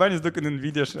 deși banii se duc în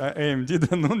Nvidia și AMD,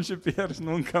 dar nu în GPR și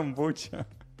nu în Kombucha.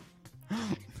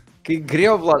 Că e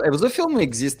greu, Vlad. Ai văzut filmul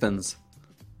Existence?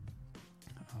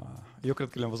 Eu cred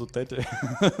că le-am văzut toate.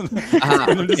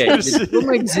 Ok. Deci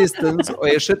filmul Existence a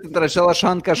ieșit într-același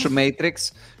an ca și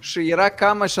Matrix și era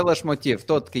cam același motiv.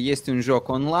 Tot că este un joc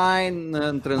online,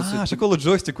 și acolo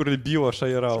joystick-urile bio așa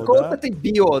erau, și acolo da? tot e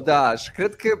bio, da. Și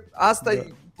cred că asta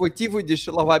e motivul, deși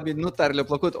la oameni nu tare le-a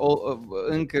plăcut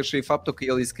încă și faptul că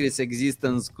el e scris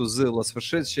Existence cu Z la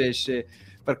sfârșit și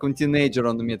parcă un teenager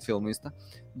a numit filmul ăsta.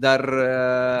 Dar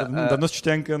nu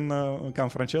știam încă în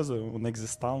franceză, un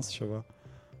Existence ceva.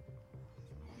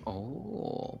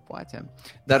 Poate.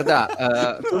 Dar da,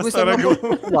 filmul ăsta nu a fost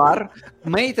popular.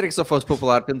 Matrix a fost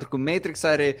popular pentru că Matrix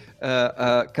are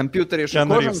computere și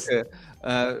cojoncă.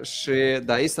 Și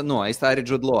da, asta are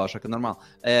Jude Law, așa că normal.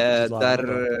 Dar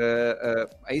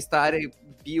asta are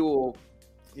bio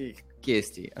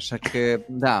chestii, așa că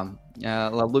da,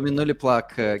 la lume nu le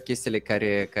plac chestiile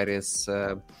care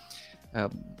să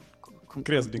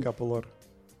cresc din capul lor.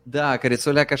 Da, care să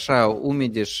o leacă așa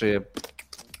umede și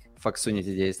fac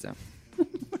sunete de astea.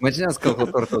 Imaginează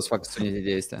calculatorul tău să facă sunete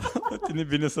de astea. Tine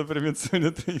bine să primiți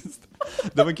sunetul ăsta.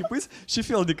 Dar vă închipuiți și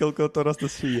fel de calculator asta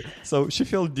să fie, sau și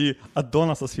fel de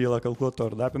addon să fie la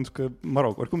calculator, da? Pentru că, mă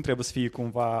rog, oricum trebuie să fie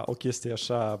cumva o chestie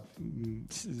așa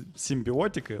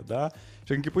simbiotică, da?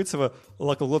 Și închipuiți-vă,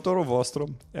 la calculatorul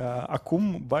vostru,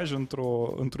 acum bagi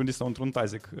într-un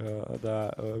tazic, da,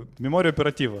 memorie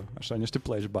operativă, așa, niște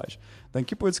plăci bagi. Dar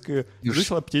închipuiți că duci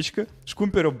la ptișcă și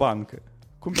cumperi o bancă.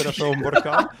 Cumperi așa un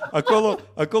borcan,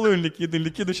 acolo e un lichid, în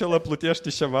lichidul ăla plutește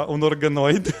ceva, un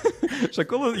organoid și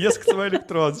acolo ies câțiva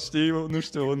electrozi, știi, nu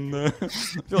știu, un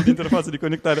fel de interfață de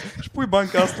conectare și pui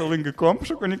banca asta lângă comp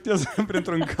și o conectezi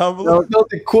printr-un cablu. Da, un fel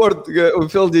de cord, un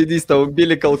fel de ăsta, un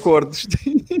umbilical cord,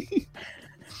 știi?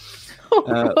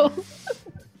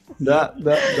 Da.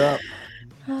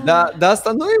 Da,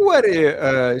 asta nu e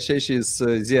oare și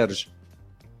Zerj?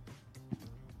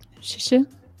 Și?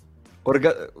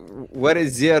 Oare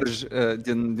Zerj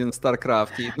din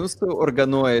StarCraft nu sunt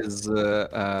organoizi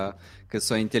că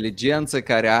sunt o inteligență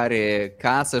care are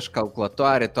casă și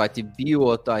calculatoare, toate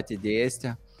bio, toate de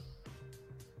astea?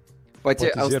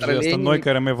 Poate australienii... Zerj noi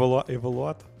care am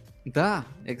evoluat? Da,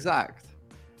 exact.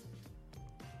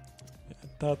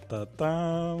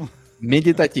 Ta-ta-ta.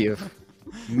 Meditativ.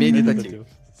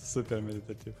 Super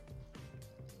meditativ.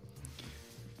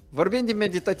 Vorbind de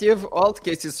meditativ, o altă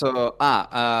chestie o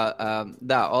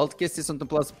altă chestie s-a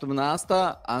întâmplat săptămâna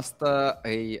asta. Asta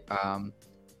e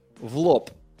vlop.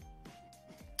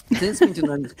 Țineți minte,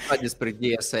 noi am discutat despre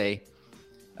DSA,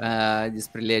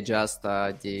 despre legea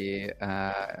asta de,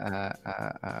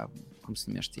 cum se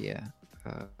numește ea,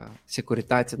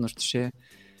 securitate, nu știu ce,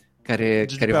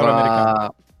 care va...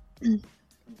 American.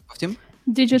 Poftim?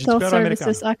 Digital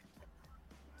Services Act.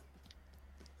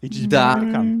 Da.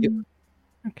 American.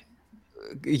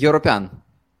 European.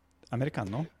 American,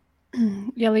 nu?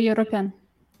 El e european.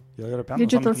 El e european?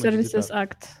 Digital Services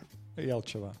Act. E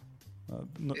altceva.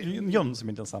 Eu nu se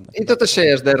minte înseamnă. E tot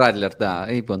aceeași de Radler,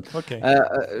 da, e bun. Ok.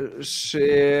 Și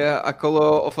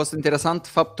acolo a fost interesant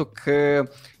faptul că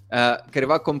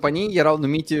careva companii erau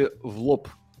numite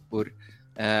VLOP-uri.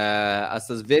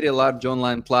 Astăzi, Very Large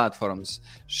Online Platforms.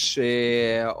 Și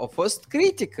a fost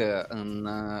critică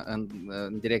în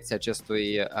direcția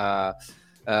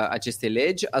acestei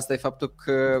legi. Asta e faptul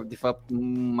că, de fapt,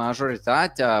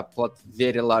 majoritatea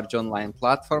Very Large Online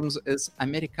Platforms sunt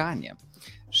americane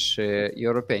și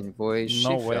europeni. Voi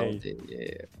fel de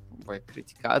voi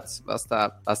criticați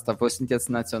asta voi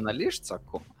sunteți naționaliști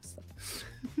acum?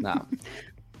 Da.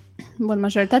 Bun,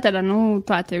 majoritatea, dar nu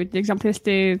toate. Uite, de exemplu,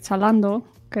 este Zalando,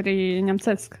 care e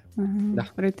nemțesc.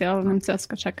 Retail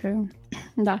nemțesc, așa că...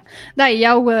 Da. Da,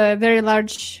 iau Very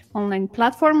Large Online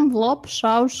Platform, VLOP, și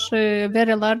au și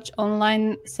Very Large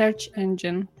Online Search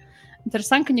Engine.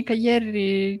 Interesant că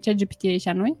nicăieri ChatGPT aici,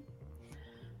 nu-i?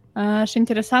 Și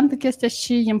interesantă chestia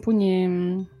și impune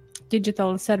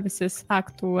Digital Services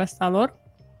Act-ul ăsta lor.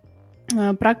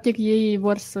 Practic, ei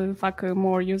vor să facă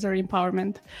more user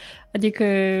empowerment. Adică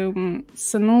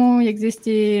să nu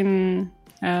existe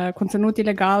conținut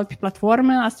ilegal pe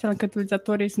platforme, astfel încât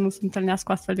utilizatorii să nu se întâlnească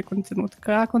cu astfel de conținut.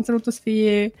 Ca conținutul să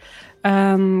fie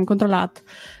controlat.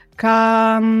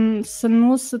 Ca să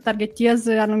nu se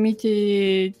targeteze anumite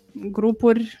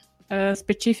grupuri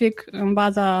specific în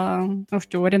baza, nu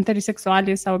știu, orientării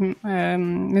sexuale sau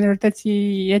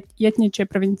minorității etnice,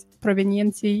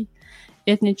 provenienței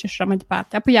etnice și așa mai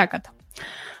departe. Apoi, iată.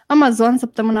 Amazon,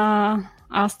 săptămâna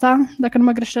asta, dacă nu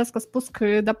mă greșesc, a spus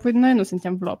că, dar păi noi nu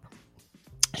suntem VLOP.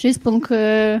 Și îi spun că...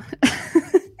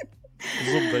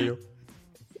 Zup de eu.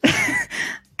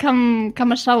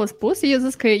 Cam așa au spus. Eu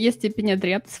zis că este bine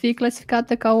drept să fie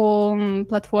clasificată ca o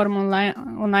platformă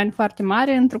online foarte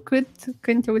mare, întrucât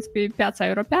când te uiți pe piața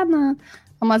europeană,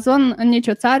 Amazon în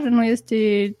nicio țară nu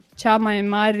este cea mai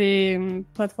mare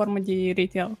platformă de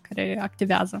retail care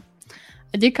activează.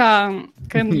 Adică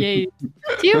când e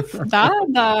activ,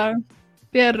 da,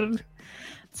 per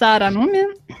țara anume,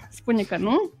 spune că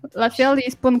nu. La fel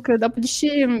îi spun că, deși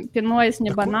pe noi sunt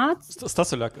nebanați...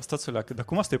 Stați o leacă, dar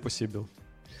cum asta e posibil?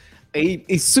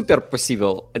 E super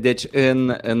posibil. Deci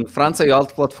în Franța e o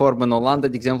altă platformă, în Olanda,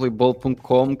 de exemplu, e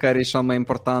bol.com, care e cel mai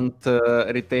important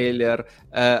retailer,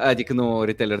 adică nu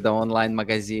retailer, dar online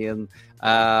magazin.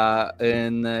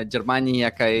 În Germania,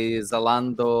 ca e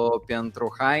Zalando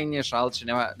pentru haine și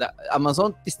altcineva. Dar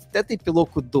Amazon e pe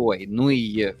locul 2, nu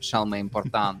e cel mai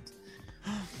important.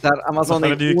 Dar Amazon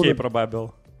e de UK, probabil.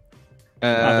 UK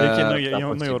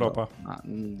nu Europa.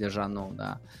 Deja nu,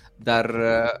 da. Dar...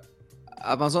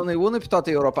 Amazon e unul pe toată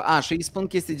Europa. Și îi spun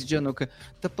chestii de genul că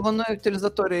la noi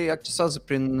utilizatorii accesează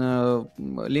prin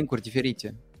linkuri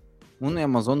diferite. Unul e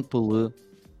Amazon PL,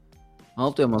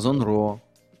 altul e Amazon RO.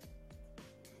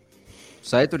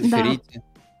 Site-uri diferite.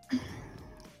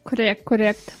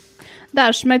 Corect.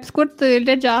 Da, și mai pe scurt,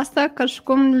 legea asta, ca și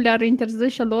cum le-ar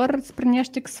interzice lor,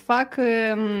 spunește că să facă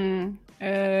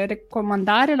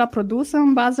recomandare la produs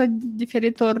în baza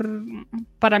diferitor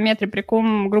parametri,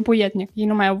 precum grupul etnic. Ei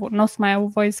nu o să mai au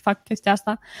voie să fac chestia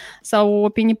asta, sau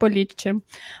opinii politice.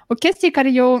 O chestie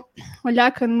care eu o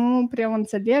leacă nu prea o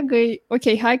înțeleg e,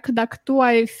 ok, hai că dacă tu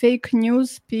ai fake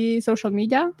news pe social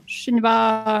media și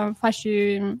cineva face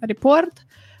report,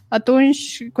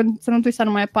 atunci conținutul ăsta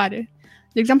nu mai apare.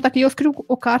 De exemplu, dacă eu scriu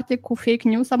o carte cu fake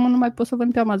news, nu mai pot să o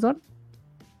vând pe Amazon?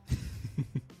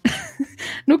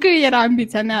 Nu că era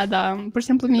ambiția mea, dar pur și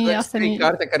simplu mie asta mi-e...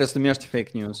 cartea care se numește fake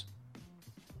news.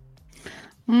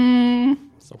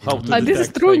 This is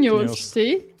true news,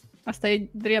 știi? Asta e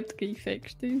drept că e fake,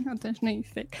 știi? Atunci nu e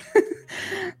fake.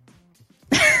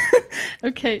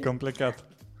 Ok. Complicat.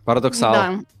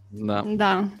 Paradoxal.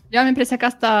 Da. Eu am impresia că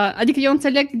asta... Adică eu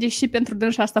înțeleg, deși pentru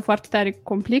dânsa asta foarte tare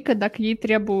complică, dacă ei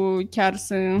trebuie chiar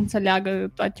să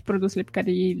înțeleagă toate produsele pe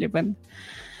care ei le vând.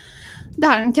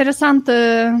 Da, interesantă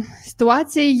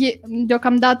situație.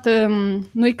 Deocamdată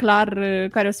nu-i clar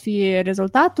care o să fie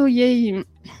rezultatul. Ei,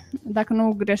 dacă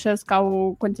nu greșesc,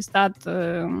 au contestat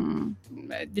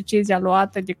decizia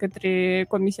luată de către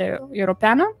Comisia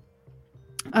Europeană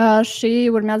și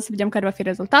urmează să vedem care va fi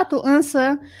rezultatul.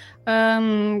 Însă,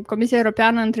 Comisia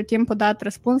Europeană între timp a dat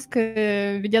răspuns că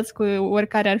vedeți că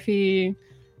oricare ar fi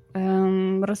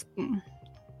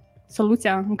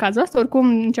soluția în cazul ăsta, oricum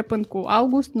începând cu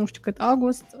august, nu știu cât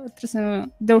august,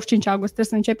 25 august, trebuie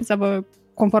să începeți să vă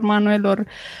conforma noilor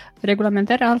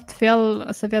regulamentări, altfel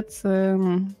să aveți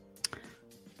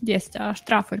de astea,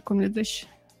 ștrafuri, cum le zici.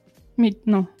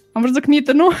 Nu. Am vrut să zic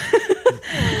mită, nu?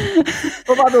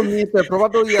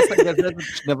 Probabil este angajat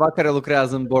cineva care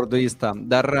lucrează în bordul ăsta,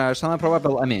 dar și mai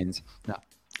probabil amenzi. Da.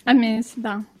 Amenzi,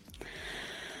 da.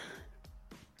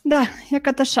 Da, e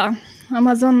ca așa.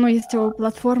 Amazon nu este o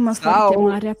platformă foarte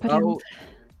mare, aparent.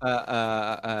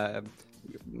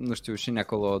 Nu știu, cine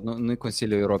acolo, nu-i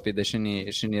Consiliul Europei, dar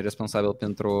cine e responsabil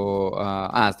pentru...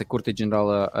 asta e Curtea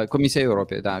Generală, Comisia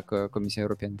Europei, da, Comisia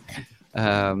Europeană.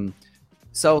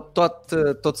 Sau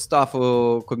tot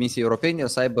stafful Comisiei Europene o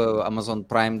să aibă Amazon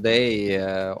Prime Day,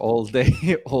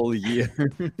 all year.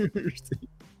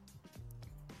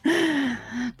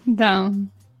 Da.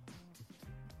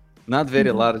 Not very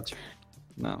large.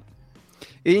 No.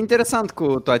 E interesant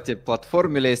cu toate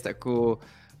platformele astea,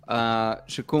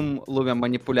 și cum lumea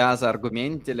manipulează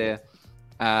argumentele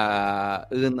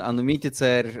în anumite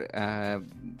țări.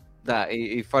 Da,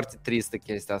 e foarte tristă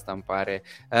chestia asta, îmi pare.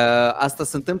 Asta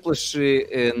se întâmplă și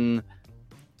în...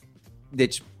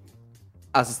 Deci,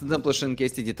 asta se întâmplă și în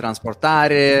chestii de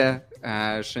transportare,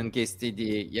 și în chestii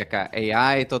de ca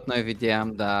AI, tot noi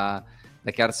vedem, dar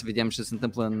chiar să vedem ce se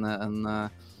întâmplă în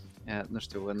nu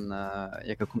știu,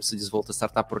 e ca cum se dezvoltă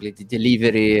startup-urile de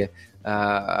delivery,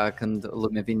 când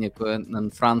lumea vine în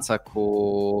Franța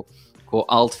cu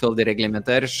alt fel de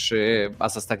reglementări și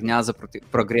asta stagnează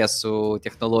progresul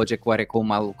tehnologic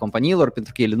oarecum al companiilor,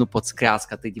 pentru că ele nu pot să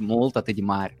crească atât de mult, atât de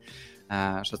mari.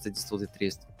 Și asta e destul de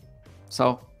trist.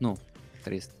 Sau nu,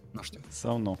 trist, nu știu.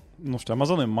 Sau nu. Nu știu,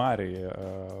 Amazon e mare,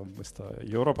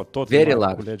 Europa tot very e mare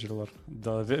large. Cu legilor.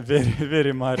 Da,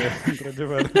 very mare,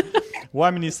 într-adevăr.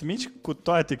 Oamenii sunt mici, cu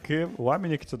toate că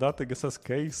oamenii câteodată găsesc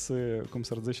căi cum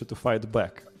să zice, to fight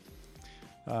back.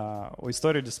 O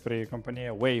istorie despre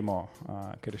compania Waymo,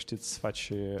 care știți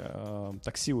face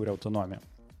taxiuri autonome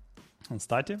în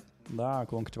state, da,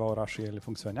 acolo în câteva orașe ele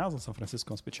funcționează, în San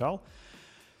Francisco în special,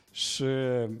 și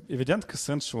evident că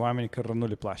sunt și oameni care nu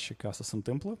le place că asta se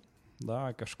întâmplă,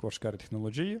 da, ca și cu oricare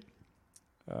tehnologie.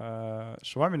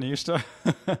 Și oamenii ăștia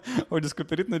au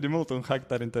descoperit nu de mult un hack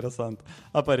tare interesant.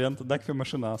 Aparent, dacă pe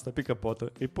mașina asta, pe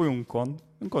capotă, îi pui un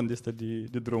con de ăsta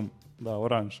de drum, da,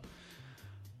 oranj.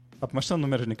 A mașina nu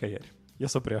merge nicăieri. Ea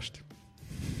se oprește.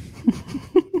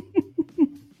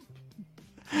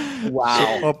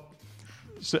 Wow!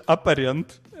 Și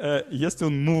aparent este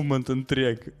un movement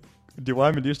întreg de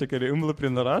oameni ăștia care umblă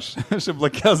prin oraș și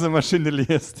blochează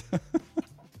mașinile astea.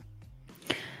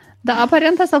 Da,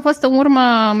 aparent asta a fost în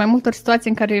urma mai multor situații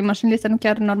în care mașinile astea nu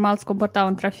chiar normal se comportau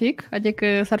în trafic,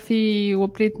 adică s-ar fi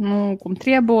oprit nu cum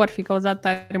trebuie, ar fi cauzat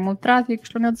tare mult trafic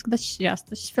și lumea a zis că da și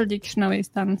asta, și fel de Chișinău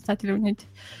este în Statele Unite.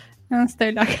 În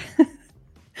stăileac.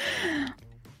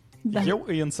 Da. Eu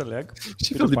îi înțeleg.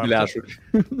 Și fel de bileașuri.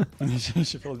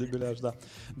 Și fel de bileaș, da.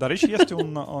 Dar aici este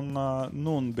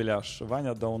nu un bileaș,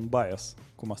 Vania, dar un bias,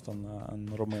 cum asta în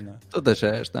română. Tot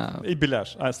așa ești, da. E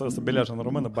bileaș. Asta bileaș în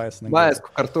română, bias în engleză. Bias cu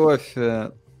cartofi.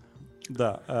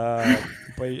 Da.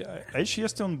 Păi aici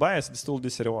este un bias destul de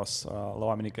serios la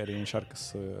oamenii care încearcă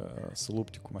să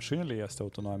lupte cu mașinile astea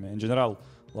autonome. În general,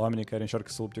 la oamenii care încearcă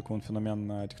să lupte cu un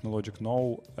fenomen tehnologic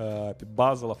nou, pe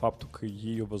bază la faptul că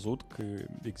ei au văzut că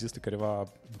există careva,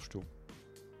 nu știu,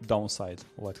 downside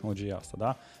la tehnologia asta,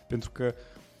 da? Pentru că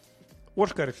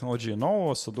oricare tehnologie nouă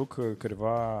o să ducă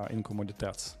careva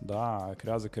incomodități, da?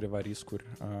 Creează careva riscuri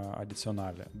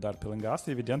adiționale. Dar pe lângă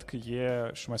asta, evident că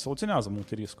și mai soluționează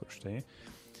multe riscuri, știi?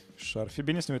 Și ar fi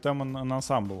bine să ne uităm în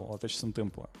ansamblu la tot ce se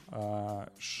întâmplă.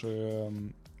 Și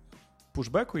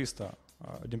pushback-ul ăsta,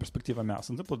 din perspectiva mea, se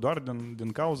întâmplă doar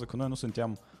din cauza că noi nu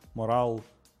suntem moral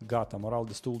gata, moral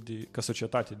destul de, ca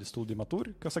societate destul de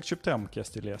maturi, ca să acceptăm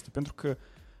chestiile astea. Pentru că,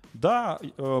 da,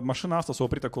 mașina asta s-a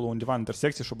oprit acolo undeva în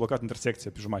intersecție și a blocat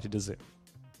intersecția pe jumătate de zi.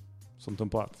 S-a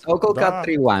întâmplat. S-au călcat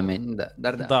 3 oameni,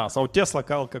 da. Da, sau Tesla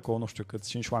calcă acolo, nu știu cât,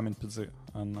 5 oameni pe zi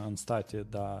în state,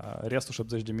 dar restul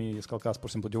 70.000 sunt calcați pur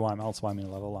și simplu de oameni, alți oameni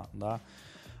la volan, da?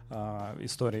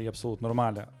 Istoria e absolut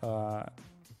normală.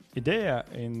 Ideea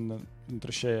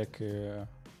între ce e că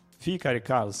fiecare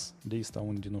caz de asta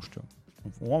unde, nu știu,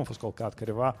 un om a fost călcat,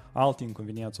 careva alte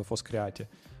inconveniențe au fost create.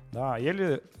 Da,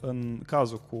 ele, în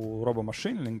cazul cu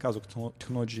robomașinile, în cazul cu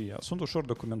tehnologia, sunt ușor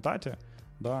documentate,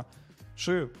 da,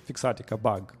 și fixate ca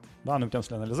bug. Da, noi putem să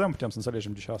le analizăm, putem să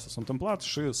înțelegem de ce asta s-a întâmplat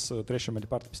și să trecem mai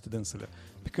departe peste dânsele.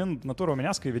 Pe când natura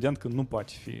omenească, evident că nu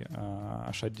poate fi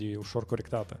așa de ușor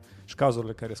corectată. Și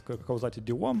cazurile care sunt cauzate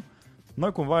de om,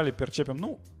 noi cumva le percepem,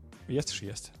 nu, este și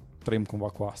este. Trăim cumva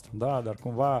cu asta, da, dar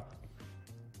cumva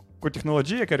cu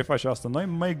tehnologia care face asta, noi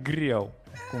mai greu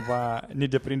cumva ne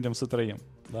deprindem să trăim,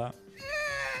 da?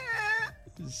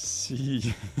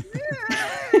 Și...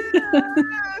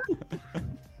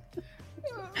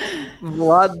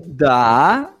 Vlad,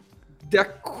 da, de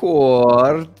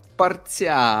acord,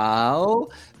 parțial,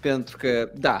 pentru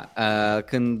că, da,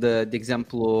 când, de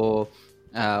exemplu,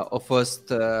 a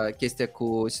fost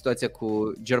situația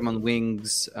cu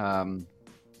Germanwings,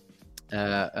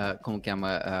 cum o cheamă,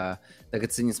 dacă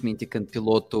țineți minte, când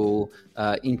pilotul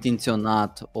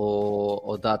intenționat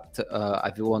o dat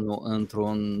avionul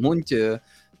într-un munte,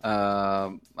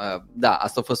 da,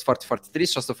 asta a fost foarte, foarte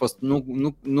trist și asta a fost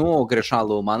nu o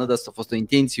greșeală umană, dar asta a fost o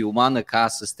intenție umană ca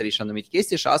să strice anumite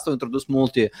chestii și asta a introdus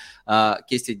multe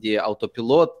chestii de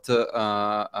autopilot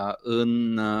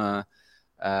în,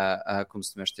 cum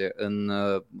se numește, în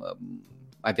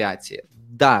aviație.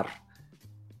 Dar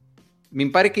mi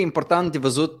pare că e important de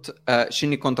văzut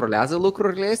cine controlează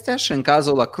lucrurile astea și în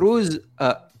cazul la Cruise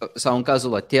sau în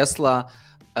cazul la Tesla,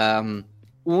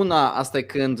 una, asta e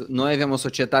când noi avem o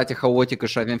societate haotică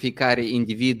și avem fiecare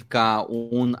individ ca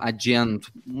un agent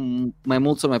mai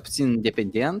mult sau mai puțin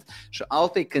independent și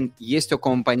alta e când este o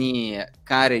companie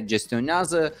care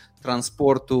gestionează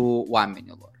transportul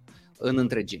oamenilor în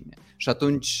întregime. Și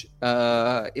atunci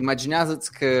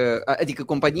imaginează-ți că, adică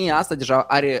compania asta deja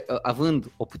are,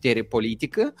 având o putere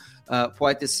politică,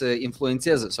 poate să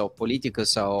influențeze sau politică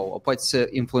sau poate să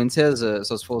influențeze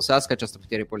sau să folosească această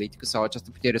putere politică sau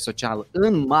această putere socială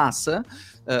în masă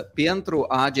pentru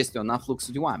a gestiona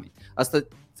fluxul de oameni. Asta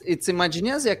îți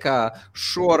imaginezi că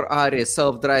Shore are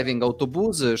self-driving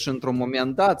autobuze și într-un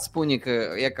moment dat spune că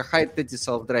e că hai tăti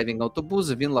self-driving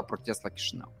autobuze vin la protest la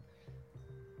Chișinău.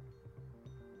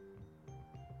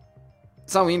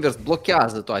 Sau invers,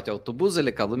 blochează toate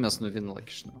autobuzele ca lumea să nu vină la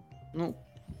Chișinău. Nu.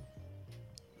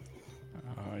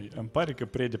 Îmi pare că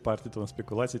prea departe tu în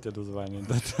speculații te duci, Vania, în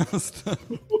data asta.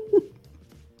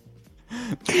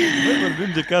 Noi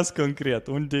vorbim de caz concret,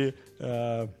 unde,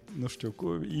 nu știu,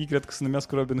 ei cred că se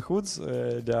numesc Robin Hoods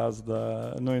de azi,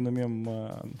 dar noi numim,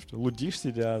 nu știu,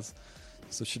 ludiștii de azi.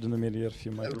 Sau și denumirile ar fi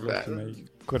mai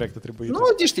corect atribuite.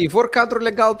 Nu, știi, vor cadru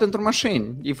legal pentru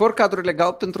mașini. Ei vor cadru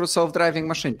legal pentru self-driving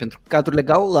mașini. Pentru că cadrul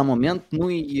legal la moment nu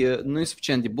e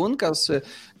suficient de bun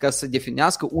ca să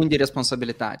definească unde e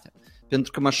responsabilitatea.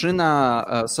 Pentru că mașina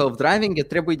self-driving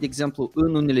trebuie, de exemplu,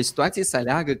 în unele situații să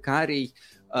aleagă care-i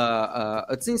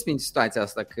țineți minte situația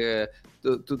asta că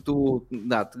tu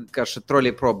da, ca și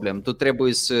trolley problem, tu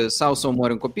trebuie sau să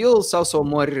omori un copil sau să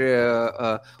omori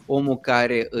omul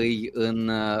care îi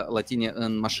la tine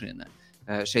în mașină.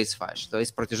 Și ai să faci, tu ai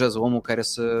să protejezi omul care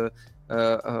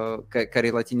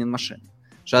e la tine în mașină.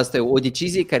 Și asta e o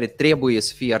decizie care trebuie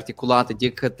să fie articulată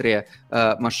de către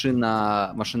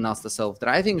mașina asta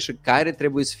self-driving și care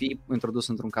trebuie să fie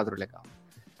introdusă într-un cadru legal.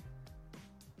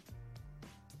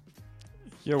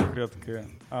 Eu cred că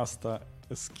asta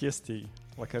sunt chestii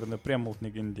la care ne prea mult ne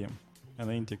gândim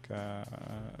înainte ca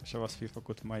ceva să fie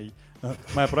făcut mai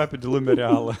aproape de lumea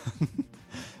reală.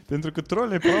 Pentru că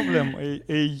trolley problem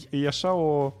e așa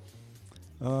o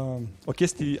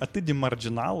chestie atât de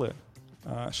marginală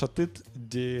și atât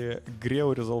de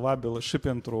greu rezolvabilă și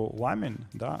pentru oameni,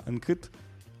 da? Încât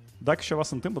dacă ceva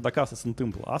se întâmplă, dacă asta se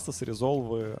întâmplă, asta se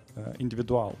rezolvă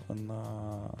individual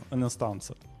în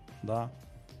instanță, da?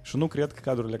 Și nu cred că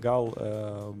cadrul legal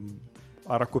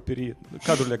ar acoperi,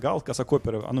 cadrul legal ca să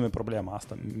acopere anume problema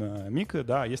asta mică,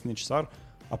 da, este necesar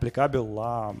aplicabil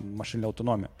la mașinile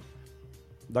autonome.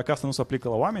 Dacă asta nu se aplică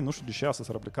la oameni, nu știu de ce asta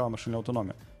s-ar aplica la mașinile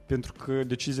autonome. Pentru că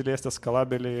deciziile astea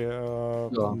scalabile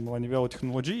la nivelul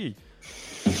tehnologiei,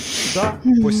 da,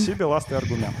 posibil asta e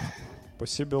argument.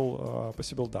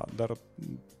 Posibil da, dar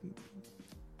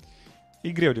e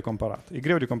greu de comparat. E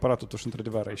greu de comparat totuși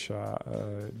într-adevăr aici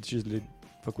deciziile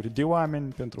făcute de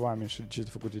oameni pentru oameni și deciziile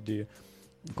făcute de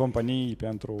companii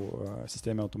pentru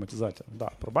sisteme automatizate.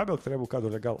 Da, probabil că trebuie un cadru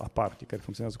legal aparte, care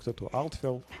funcționează cu totul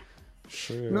altfel.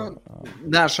 Și,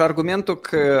 da, și argumentul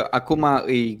că acum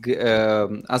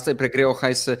asta e prea greu,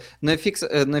 hai să...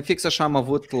 Noi fix așa am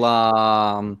avut la,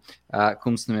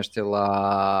 cum se numește,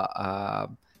 la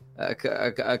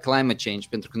climate change,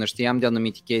 pentru că noi știam de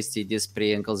anumite chestii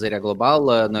despre încălzirea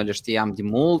globală, noi le știam de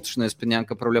mult și noi spuneam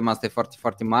că problema asta e foarte,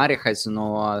 foarte mare, hai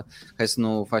să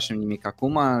nu facem nimic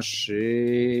acum și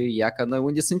ia că noi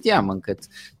unde suntem, încât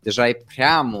deja e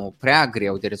prea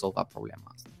greu de rezolvat problema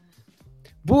asta.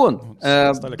 Bun,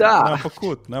 da.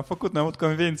 Ne-am avut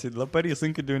convenții de la Paris,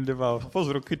 încă de undeva. Au fost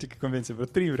vreo câte convenții, vreo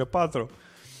 3, vreo 4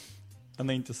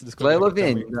 înainte să discutăm. La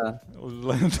Eloveni, da.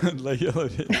 La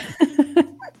Eloveni.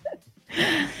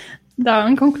 Da,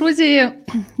 în concluzie,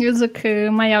 eu zic că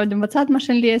mai au de învățat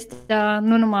mașinile astea,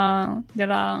 nu numai de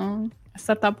la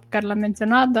startup care l-am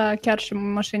menționat, dar chiar și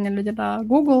mașinile de la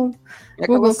Google.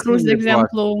 Google Cruise, de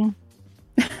exemplu.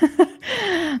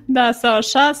 Da, sau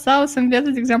așa, sau să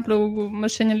înveți, de exemplu,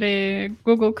 mașinile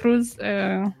Google Cruise,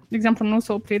 de exemplu, nu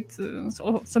s-au oprit,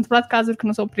 s-au întâmplat cazuri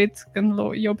când nu s-au oprit, când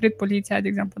i-a oprit poliția, de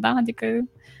exemplu, da? Adică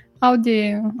au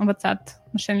de învățat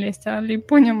mașinile astea,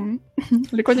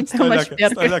 le conectăm la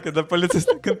șpercă. Stai, dar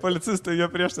când polițistul îi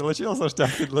oprește, la ce el să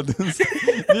așteaptă de la dâns?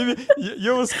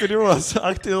 Eu sunt curios,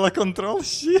 acte la control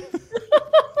și...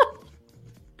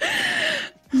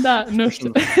 Da, nu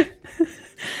știu.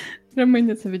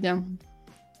 Rămâne să vedem.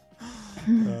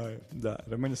 Da,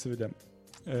 rămâne să vedem.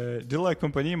 De la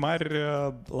companii mari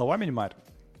la oameni mari.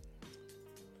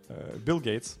 Bill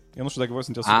Gates. Eu nu știu dacă voi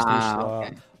sunteți subscriși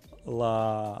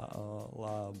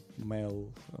la mail,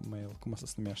 cum se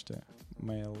numește?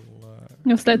 Mail...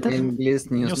 Newsletter.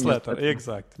 Newsletter,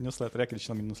 exact. Newsletter, e că de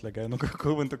ce nu se legă, nu că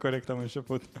cuvântul corect am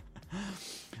început.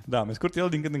 Da, mai scurt, el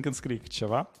din când în când scrie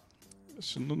ceva.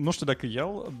 Și nu știu dacă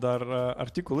el, dar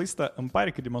articolul ăsta îmi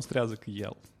pare că demonstrează că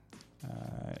el.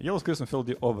 El a scris un fel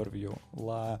de overview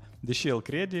deși el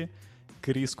crede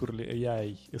că riscurile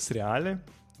AI sunt reale,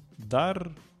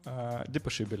 dar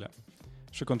depășibile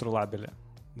și controlabile.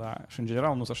 Da? Și în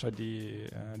general nu sunt așa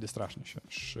de strașnice.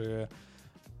 Și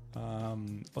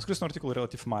a scris un articol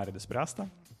relativ mare despre asta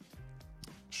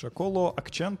și acolo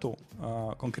accentul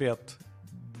concret,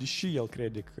 deși el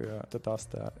crede că tot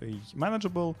asta e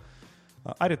manageable,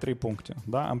 are 3 puncte.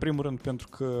 Da? În primul rând, pentru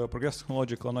că progresul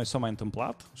tehnologic la noi s-a mai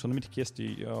întâmplat și anumite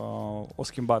chestii au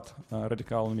schimbat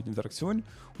radical anumite interacțiuni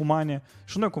umane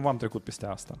și noi cumva am trecut peste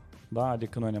asta. Da?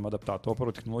 Adică noi ne-am adaptat. Au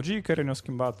apărut tehnologii care ne-au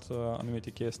schimbat anumite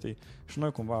chestii și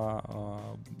noi cumva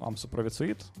am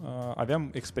supraviețuit. Avem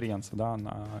experiență, da?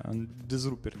 în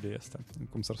dezruperi de astea,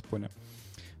 cum s-ar spune.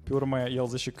 Pe urmă, el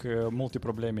zice că multe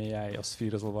probleme AI o să fie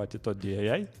rezolvate tot de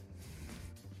AI.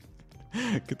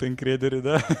 Câtă încredere,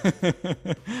 da?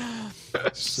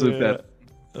 Super.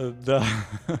 Da.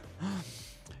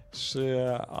 Și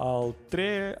al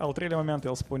treilea moment,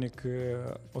 el spune că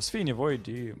o să fie nevoie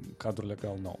de cadru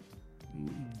legal nou.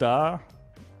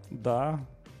 Da.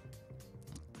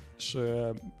 Și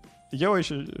eu,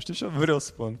 știi ce vreau să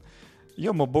spun?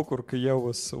 Eu mă bucur că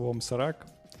eu sunt om sărac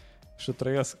și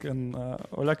trăiesc în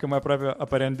o leacă mai aproape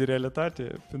aparent de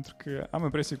realitate, pentru că am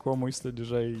impresia că omul ăsta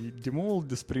deja e de mult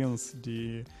desprins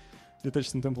de tot ce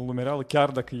se întâmplă în lumea reală,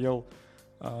 chiar dacă el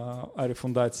are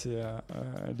fundație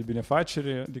de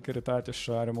binefacere, de caritate și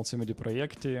are mulțime de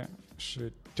proiecte și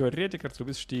teoretic ar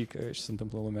trebui să știi ce se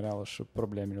întâmplă în lumea reală și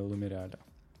problemele lumii reale.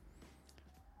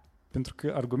 Pentru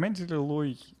că argumentele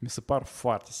lui mi se par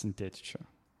foarte sintetice.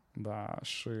 Da,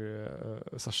 și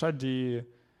sunt așa de...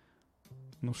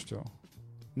 Nu știu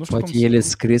poate el e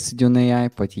scris de un AI,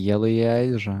 poate el e AI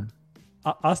deja.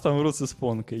 Asta am vrut să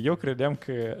spun, că eu credeam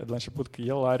că de la început că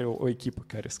el are o echipă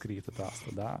care scrie tot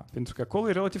asta, da? Pentru că acolo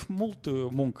e relativ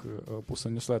mult muncă pusă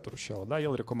în newsletter-ul și el, da?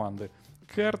 El recomandă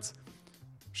cărți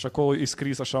și acolo e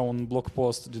scris așa un blog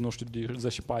post de, nu știu, de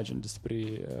 10 pagini despre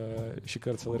și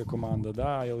cărți el recomandă,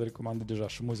 da? El recomandă deja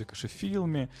și muzică și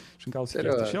filme și în alte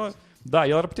chestii. Și el, da,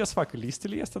 el ar putea să facă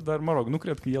listele astea, dar mă rog, nu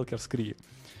cred că el chiar scrie.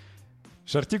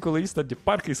 Și articolul ăsta de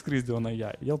parcă e scris de un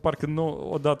AI. El parcă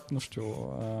odată, nu știu,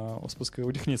 a spus că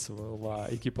odihniți-vă la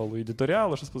echipa lui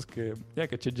editorială și a spus că ia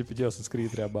că ChatGPT o să scrie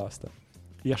treaba asta.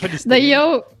 E așa de stil.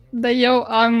 Dar eu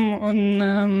am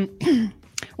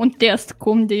un test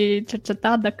cum de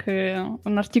cercetat dacă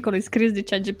un articol e scris de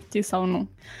ChatGPT sau nu.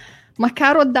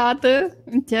 Măcar o dată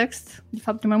în text, de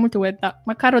fapt mai multe ori, dar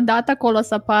măcar o dată acolo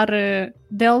să apară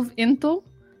delve into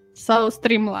sau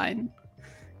streamline.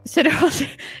 Serios,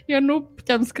 eu nu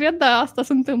puteam scrie, dar asta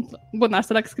se întâmplă. Bun,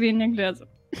 asta dacă scrie în engleză.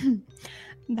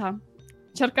 Da.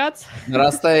 Cercați? Dar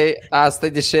asta e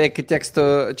deși că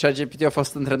textul ChatGPT a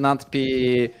fost antrenat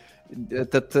pe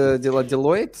tot de la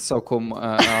Deloitte sau cum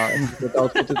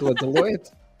output-ul de la Deloitte.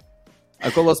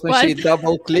 Acolo spune și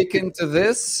double click into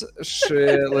this și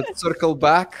let's circle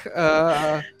back.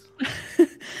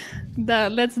 Da,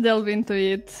 let's delve into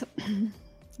it.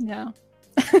 Yeah.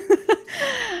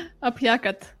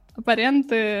 Apiacat.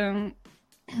 Aparent,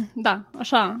 da,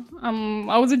 așa, am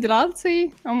auzit de la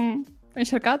alții, am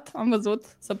încercat, am văzut,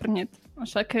 s-a prânit.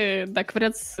 Așa că dacă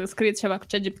vreți să scrieți ceva cu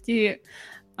ChatGPT,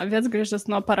 aveți grijă să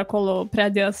nu apară acolo prea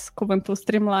des cuvântul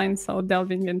streamline sau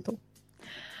delving into.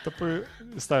 Тобто,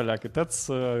 ставлю,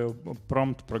 câteți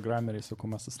prompt programmerii sau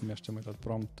cum se numește,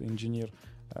 prompt engineer,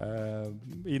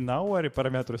 ei n-au are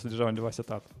parametrul ăsta deja undeva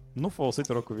setat. Nu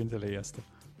folosiți rog cuvintele astea.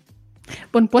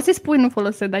 Bun, poți să-i spui nu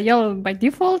folosi, dar el, by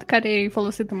default, care e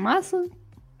folosit în masă,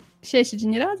 și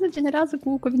generează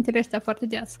cu cuvintele astea foarte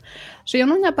des. Și eu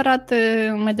nu neapărat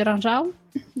mă deranjau,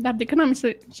 dar de când am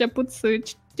început să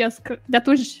de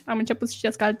atunci am început să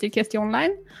citesc alte chestii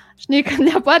online și când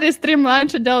le apare Streamline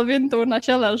și de-al vin în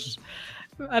același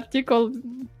articol,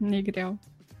 nu-i greu.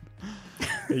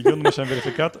 Eu nu și-am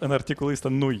verificat, în articolul ăsta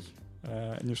nu-i.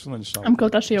 Nici una, nici alta. Am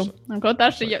căutat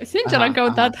și eu. Sincer, am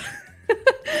căutat.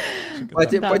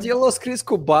 Poate el a scris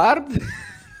cu Bard?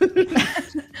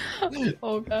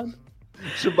 Oh, God.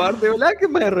 Și Bard e o leacă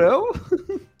mai rău?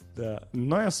 Da.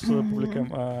 Noi o să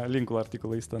publicăm linkul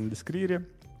articolului ăsta în descriere.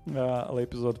 La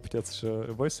episod puteți și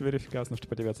voi să verificați, nu știu,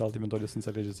 poate aveți alte metode să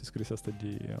înțelegeți scris asta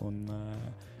de un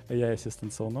AI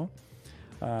assistant sau nu.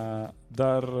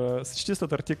 Dar să citiți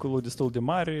tot articolul destul de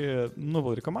mare, nu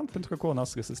vă-l recomand, pentru că acolo n-ați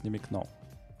să găsiți nimic nou.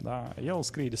 Da? El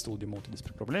scrie destul de multe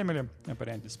despre problemele,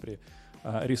 aparent despre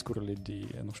riscurile de,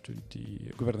 nu știu, de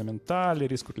guvernamentale,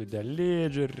 riscurile de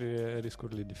alegeri,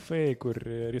 riscurile de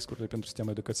fake-uri, riscurile pentru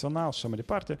sistemul educațional și așa mai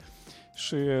departe.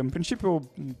 Și, în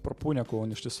principiu, propune acolo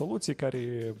niște soluții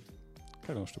care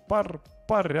nu știu,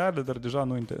 par reale, dar deja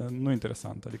nu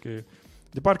interesante. Adică,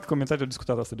 de parcă comentariile au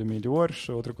discutat asta de 1000 de ori și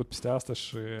au trecut peste asta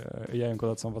și ea încă o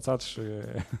dată s-a învățat și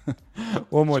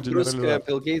omul a generalizat. Plus că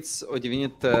Bill Gates a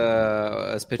devenit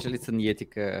specialist în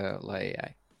etică la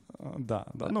AI. Da,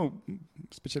 nu,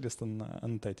 specialist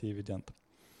în tete, evident.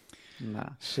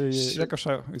 Da. Și e ca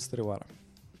așa istorioară.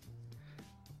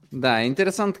 Da,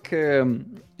 interesant că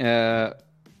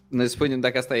noi spunem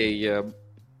dacă asta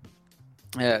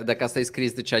e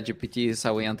scris de ChatGPT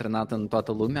sau e antrenat în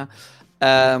toată lumea.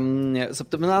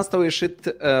 Săptămâna asta a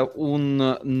ieșit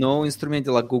un nou instrument de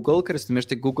la Google care se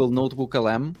numește Google Notebook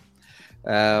LM,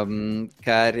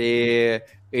 care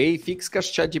e fix ca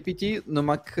și ChatGPT,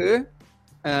 numai că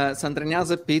se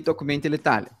antrenează pe documentele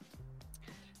tale.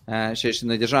 Și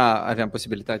noi deja aveam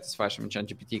posibilitatea să facem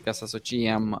ChatGPT ca să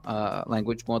asociem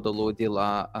language model-ul de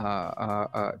la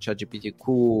ChatGPT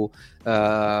cu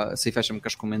să-i facem ca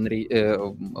și cum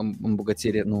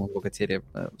îmbogățire,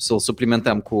 să-l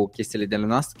suplimentăm cu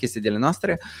chestiile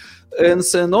noastre.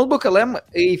 Însă Notebook LM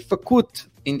e făcut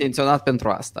intenționat pentru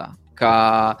asta.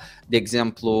 Ca, de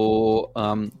exemplu,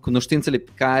 cunoștințele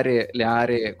pe care le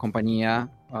are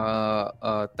compania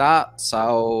ta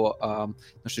sau,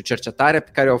 nu știu, cercetarea pe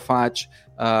care o faci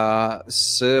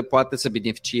să poată să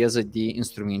beneficieze de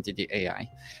instrumente de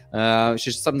AI. Și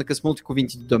înseamnă că sunt multe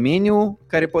cuvinte de domeniu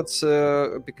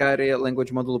pe care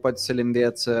language model-ul poate să le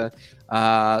învețe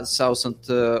sau sunt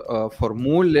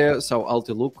formule sau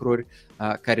alte lucruri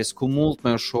care sunt mult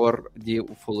mai ușor de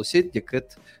folosit decât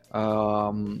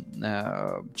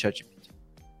ChatGPT.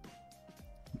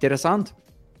 Interesant?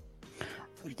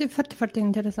 Foarte, foarte, foarte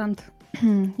interesant.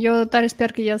 Eu tare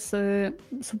sper că ea să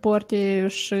suporte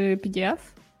și PDF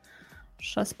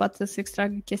și să poată să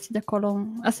extragă chestii de acolo.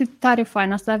 Asta e tare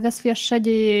fain, asta avea să fie așa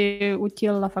de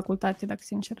util la facultate, dacă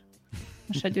sincer.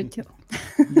 Așa de util.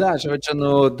 Da, și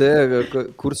genul de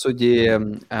cursul de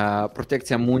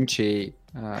protecția muncii.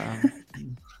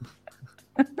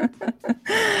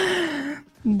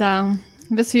 Da,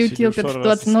 vei să fie util pentru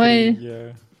toți noi.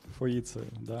 Foiță,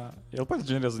 da. El poate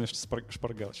generează niște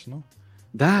șpargași, nu?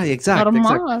 Da, exact.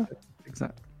 Normal.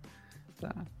 Exact. Da.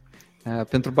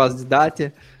 Pentru bază de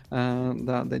date,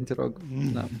 da, te rog.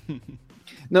 Da.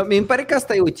 No, mi-mi pare că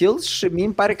asta e util și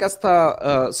mi-mi pare că asta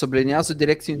sublinează o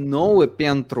direcție nouă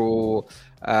pentru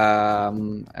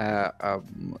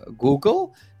Google,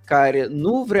 care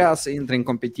nu vrea să intre în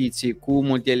competiție cu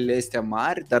modelele astea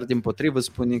mari, dar dimpotrivă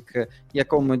spune că e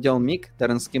ca un model mic, dar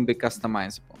în schimb e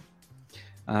customizable.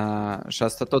 Și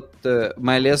asta tot,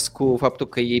 mai ales cu faptul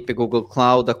că ei pe Google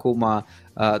Cloud acum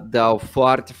dau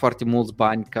foarte, foarte mulți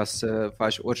bani ca să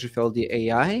faci orice fel de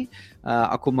AI.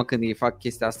 Acum când ei fac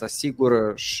chestia asta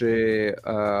sigură și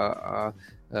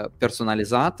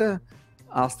personalizată,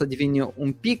 asta devine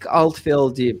un pic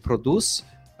altfel de produs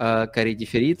care e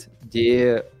diferit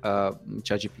de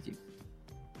ChatGPT.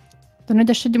 Dar noi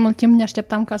de așa de mult timp ne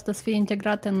așteptam ca asta să fie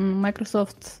integrat în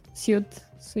Microsoft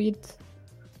Suite.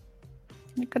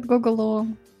 Adică Google a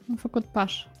făcut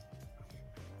pași.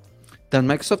 Dar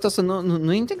Microsoft asta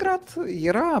nu integrat?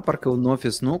 Era parcă un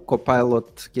Office, nu?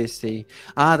 Copilot chestii.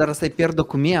 Dar asta e per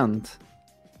document.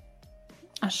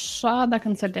 Așa, dacă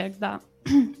înțeleg, da.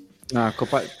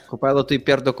 Copilotul e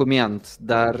per document,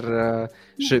 dar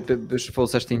și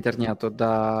folosește internetul,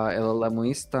 dar LLM-ul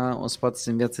ăsta o să poată să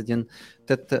învețe din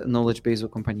tot knowledge base-ul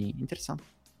companiei. Interesant.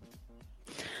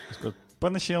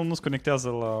 Până și el nu se conectează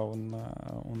la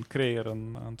un creier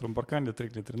într-un borcan de 3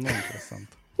 litri, nu e interesant.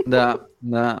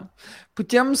 Da.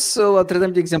 Putem să-l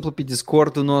tratăm, de exemplu, pe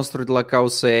Discord-ul nostru de la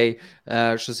Causei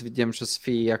și să vedem ce să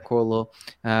fie acolo,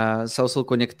 sau să-l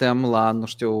conectăm la, nu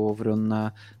știu,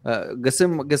 vreun...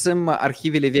 Găsim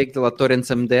arhivele vechi de la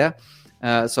Torrents.md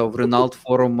sau vreun alt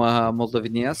forum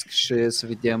moldovenesc și să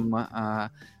vedem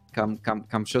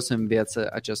cam ce o să învețe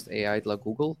acest AI de la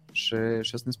Google și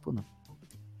o să ne spună.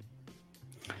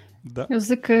 Da. Eu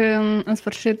zic că în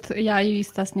sfârșit AI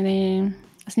este să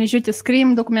ne ajute să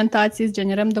scriem documentații, să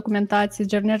generăm documentații, să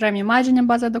generăm imagini în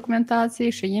baza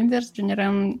documentației și invers,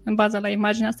 generăm în baza la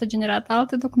imaginea asta generată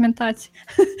alte documentații.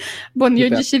 Bun, eu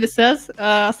deși visez,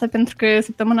 asta pentru că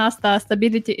săptămâna asta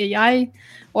Stability AI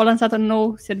a lansat un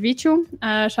nou serviciu,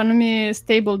 și anume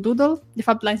Stable Doodle. De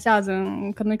fapt, lansează,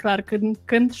 încă nu e clar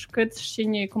când și cât și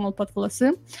cine cum îl pot folosi.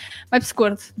 Mai pe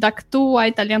scurt, dacă tu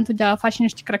ai talentul de a face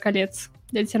niște cracaleți,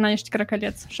 de a desena niște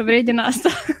cracaleți și vrei din asta,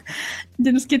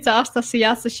 din schița asta să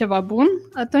iasă ceva bun,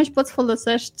 atunci poți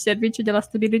folosești serviciul de la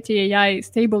Stability AI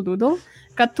Stable Doodle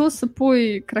ca tu să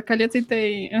pui cracaleții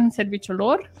tăi în serviciul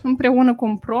lor împreună cu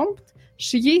un prompt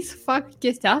și ei să fac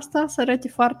chestia asta să arate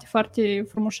foarte, foarte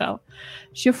frumușel.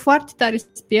 Și eu foarte tare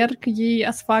sper că ei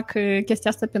să fac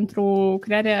chestia asta pentru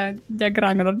crearea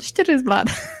diagramelor. De ce te râzi, Vlad?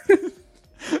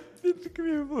 Pentru că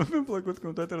mi-a plăcut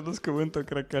cum tu ai tradus cuvântul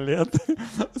cracalet.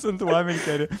 Sunt oameni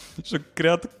care și-au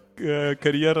creat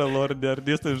cariera lor de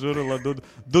artist în jurul la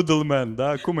Doodleman,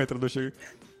 da? Cum ai tradus?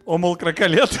 Omul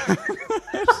cracalet?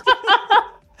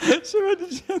 Și mă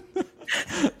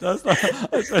de asta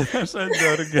așa de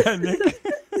organic.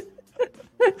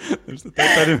 Nu știu,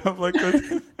 tare mi-a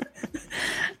plăcut.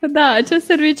 Da, acest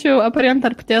serviciu aparent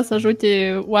ar putea să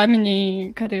ajute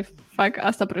oamenii care fac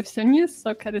asta profesionist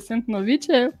sau care sunt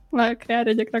novice la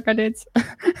crearea de cracaleți.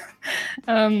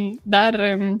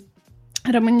 Dar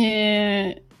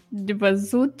rămâne de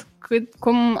văzut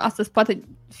cum asta se poate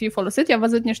fi folosit. Eu am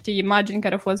văzut niște imagini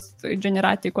care au fost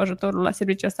generate cu ajutorul la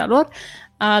serviciul ăsta lor,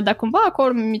 dar cumva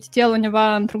acolo mititel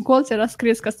undeva într-un colț era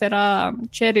scris că asta era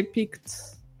cherry-picked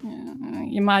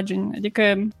imagini,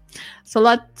 adică s-a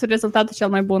luat rezultatul cel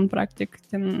mai bun, practic,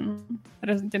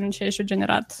 din ce și-a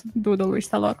generat doodle-ul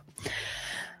ăsta lor.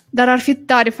 Dar ar fi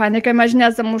tare fain, că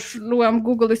imaginează luăm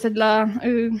Google-ul ăsta de la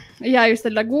AI-ul ăsta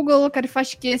de la Google, care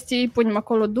face chestii, punem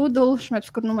acolo doodle și mai pe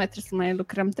scurt nu mai trebuie să mai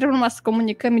lucrăm. Trebuie numai să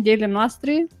comunicăm ideile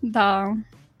noastre, dar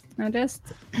în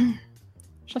rest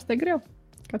și asta e greu.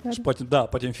 Și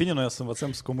poate în fine noi să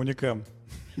învățăm să comunicăm.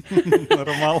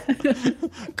 Normal,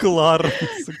 clar,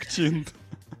 succint.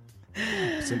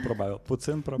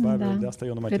 Puțin probabil, da. De asta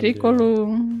eu nu mai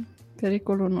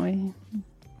Pericolul noi.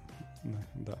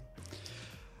 Da.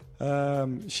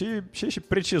 Și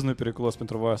precis nu e periculos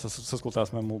pentru voi să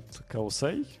ascultați mai mult ca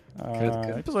OSEI.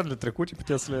 Episoadele trecute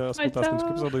puteți să le ascultați, pentru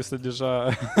că episodul este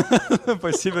deja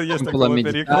posibil, este acolo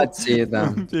pericol. Da.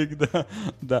 Un pic,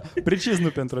 da. Precis nu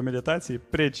pentru meditații,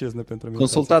 precis nu pentru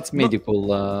meditații. Consultați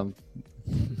medicul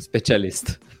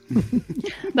specialist.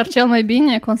 Dar cel mai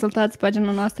bine consultați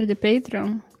pagina noastră de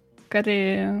Patreon,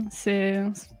 care se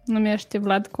numește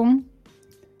Vlad cum?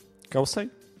 Causei.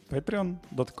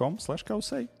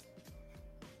 patreon.com/causei.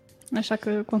 Așa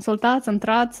că consultați,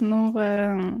 intrați, nu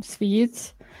vă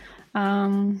sfiiți.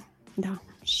 Da,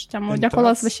 și de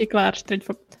acolo să vă și clar ce trebuie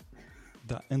făcut.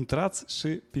 Da, intrați și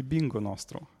pe bingo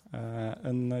nostru.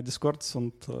 În Discord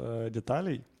sunt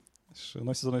detalii și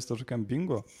noi sezonul ăsta jucăm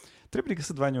bingo. Trebuie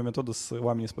găsit o metodă să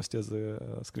oamenii să posteze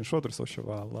screenshot-uri sau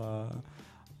ceva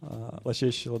la ce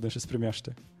și la dâns și se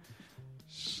primește.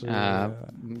 Și...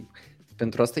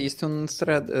 Pentru asta este un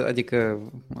thread,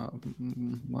 adică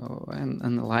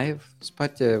în live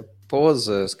spate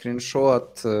poză,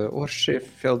 screenshot, orice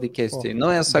fel de chestii.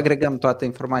 Noi o să agregăm toată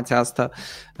informația asta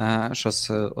și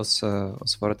o să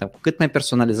vă arătăm cu cât mai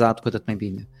personalizat, cu atât mai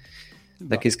bine.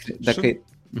 Dacă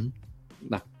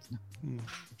Da.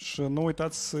 Și nu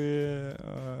uitați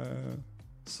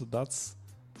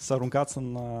să aruncați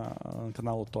în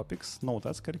canalul Topics,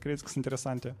 noutăți care credeți că sunt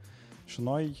interesante și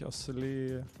noi o să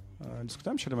le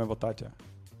discutăm cele mai votate.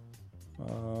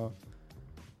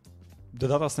 De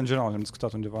data asta, în general, am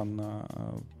discutat undeva în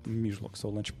mijloc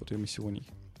sau la începutul emisiunii.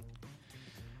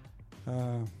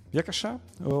 E ca așa,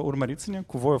 urmăriți-ne,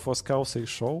 cu voi a fost Causei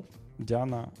Show,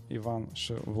 Diana, Ivan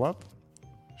și Vlad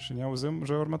și ne auzim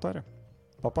joia următoare.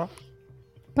 Pa, pa!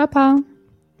 Pa, pa!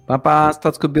 Pa, pa,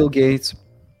 stați cu Bill Gates!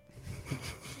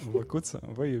 Văcuță,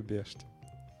 vă iubești!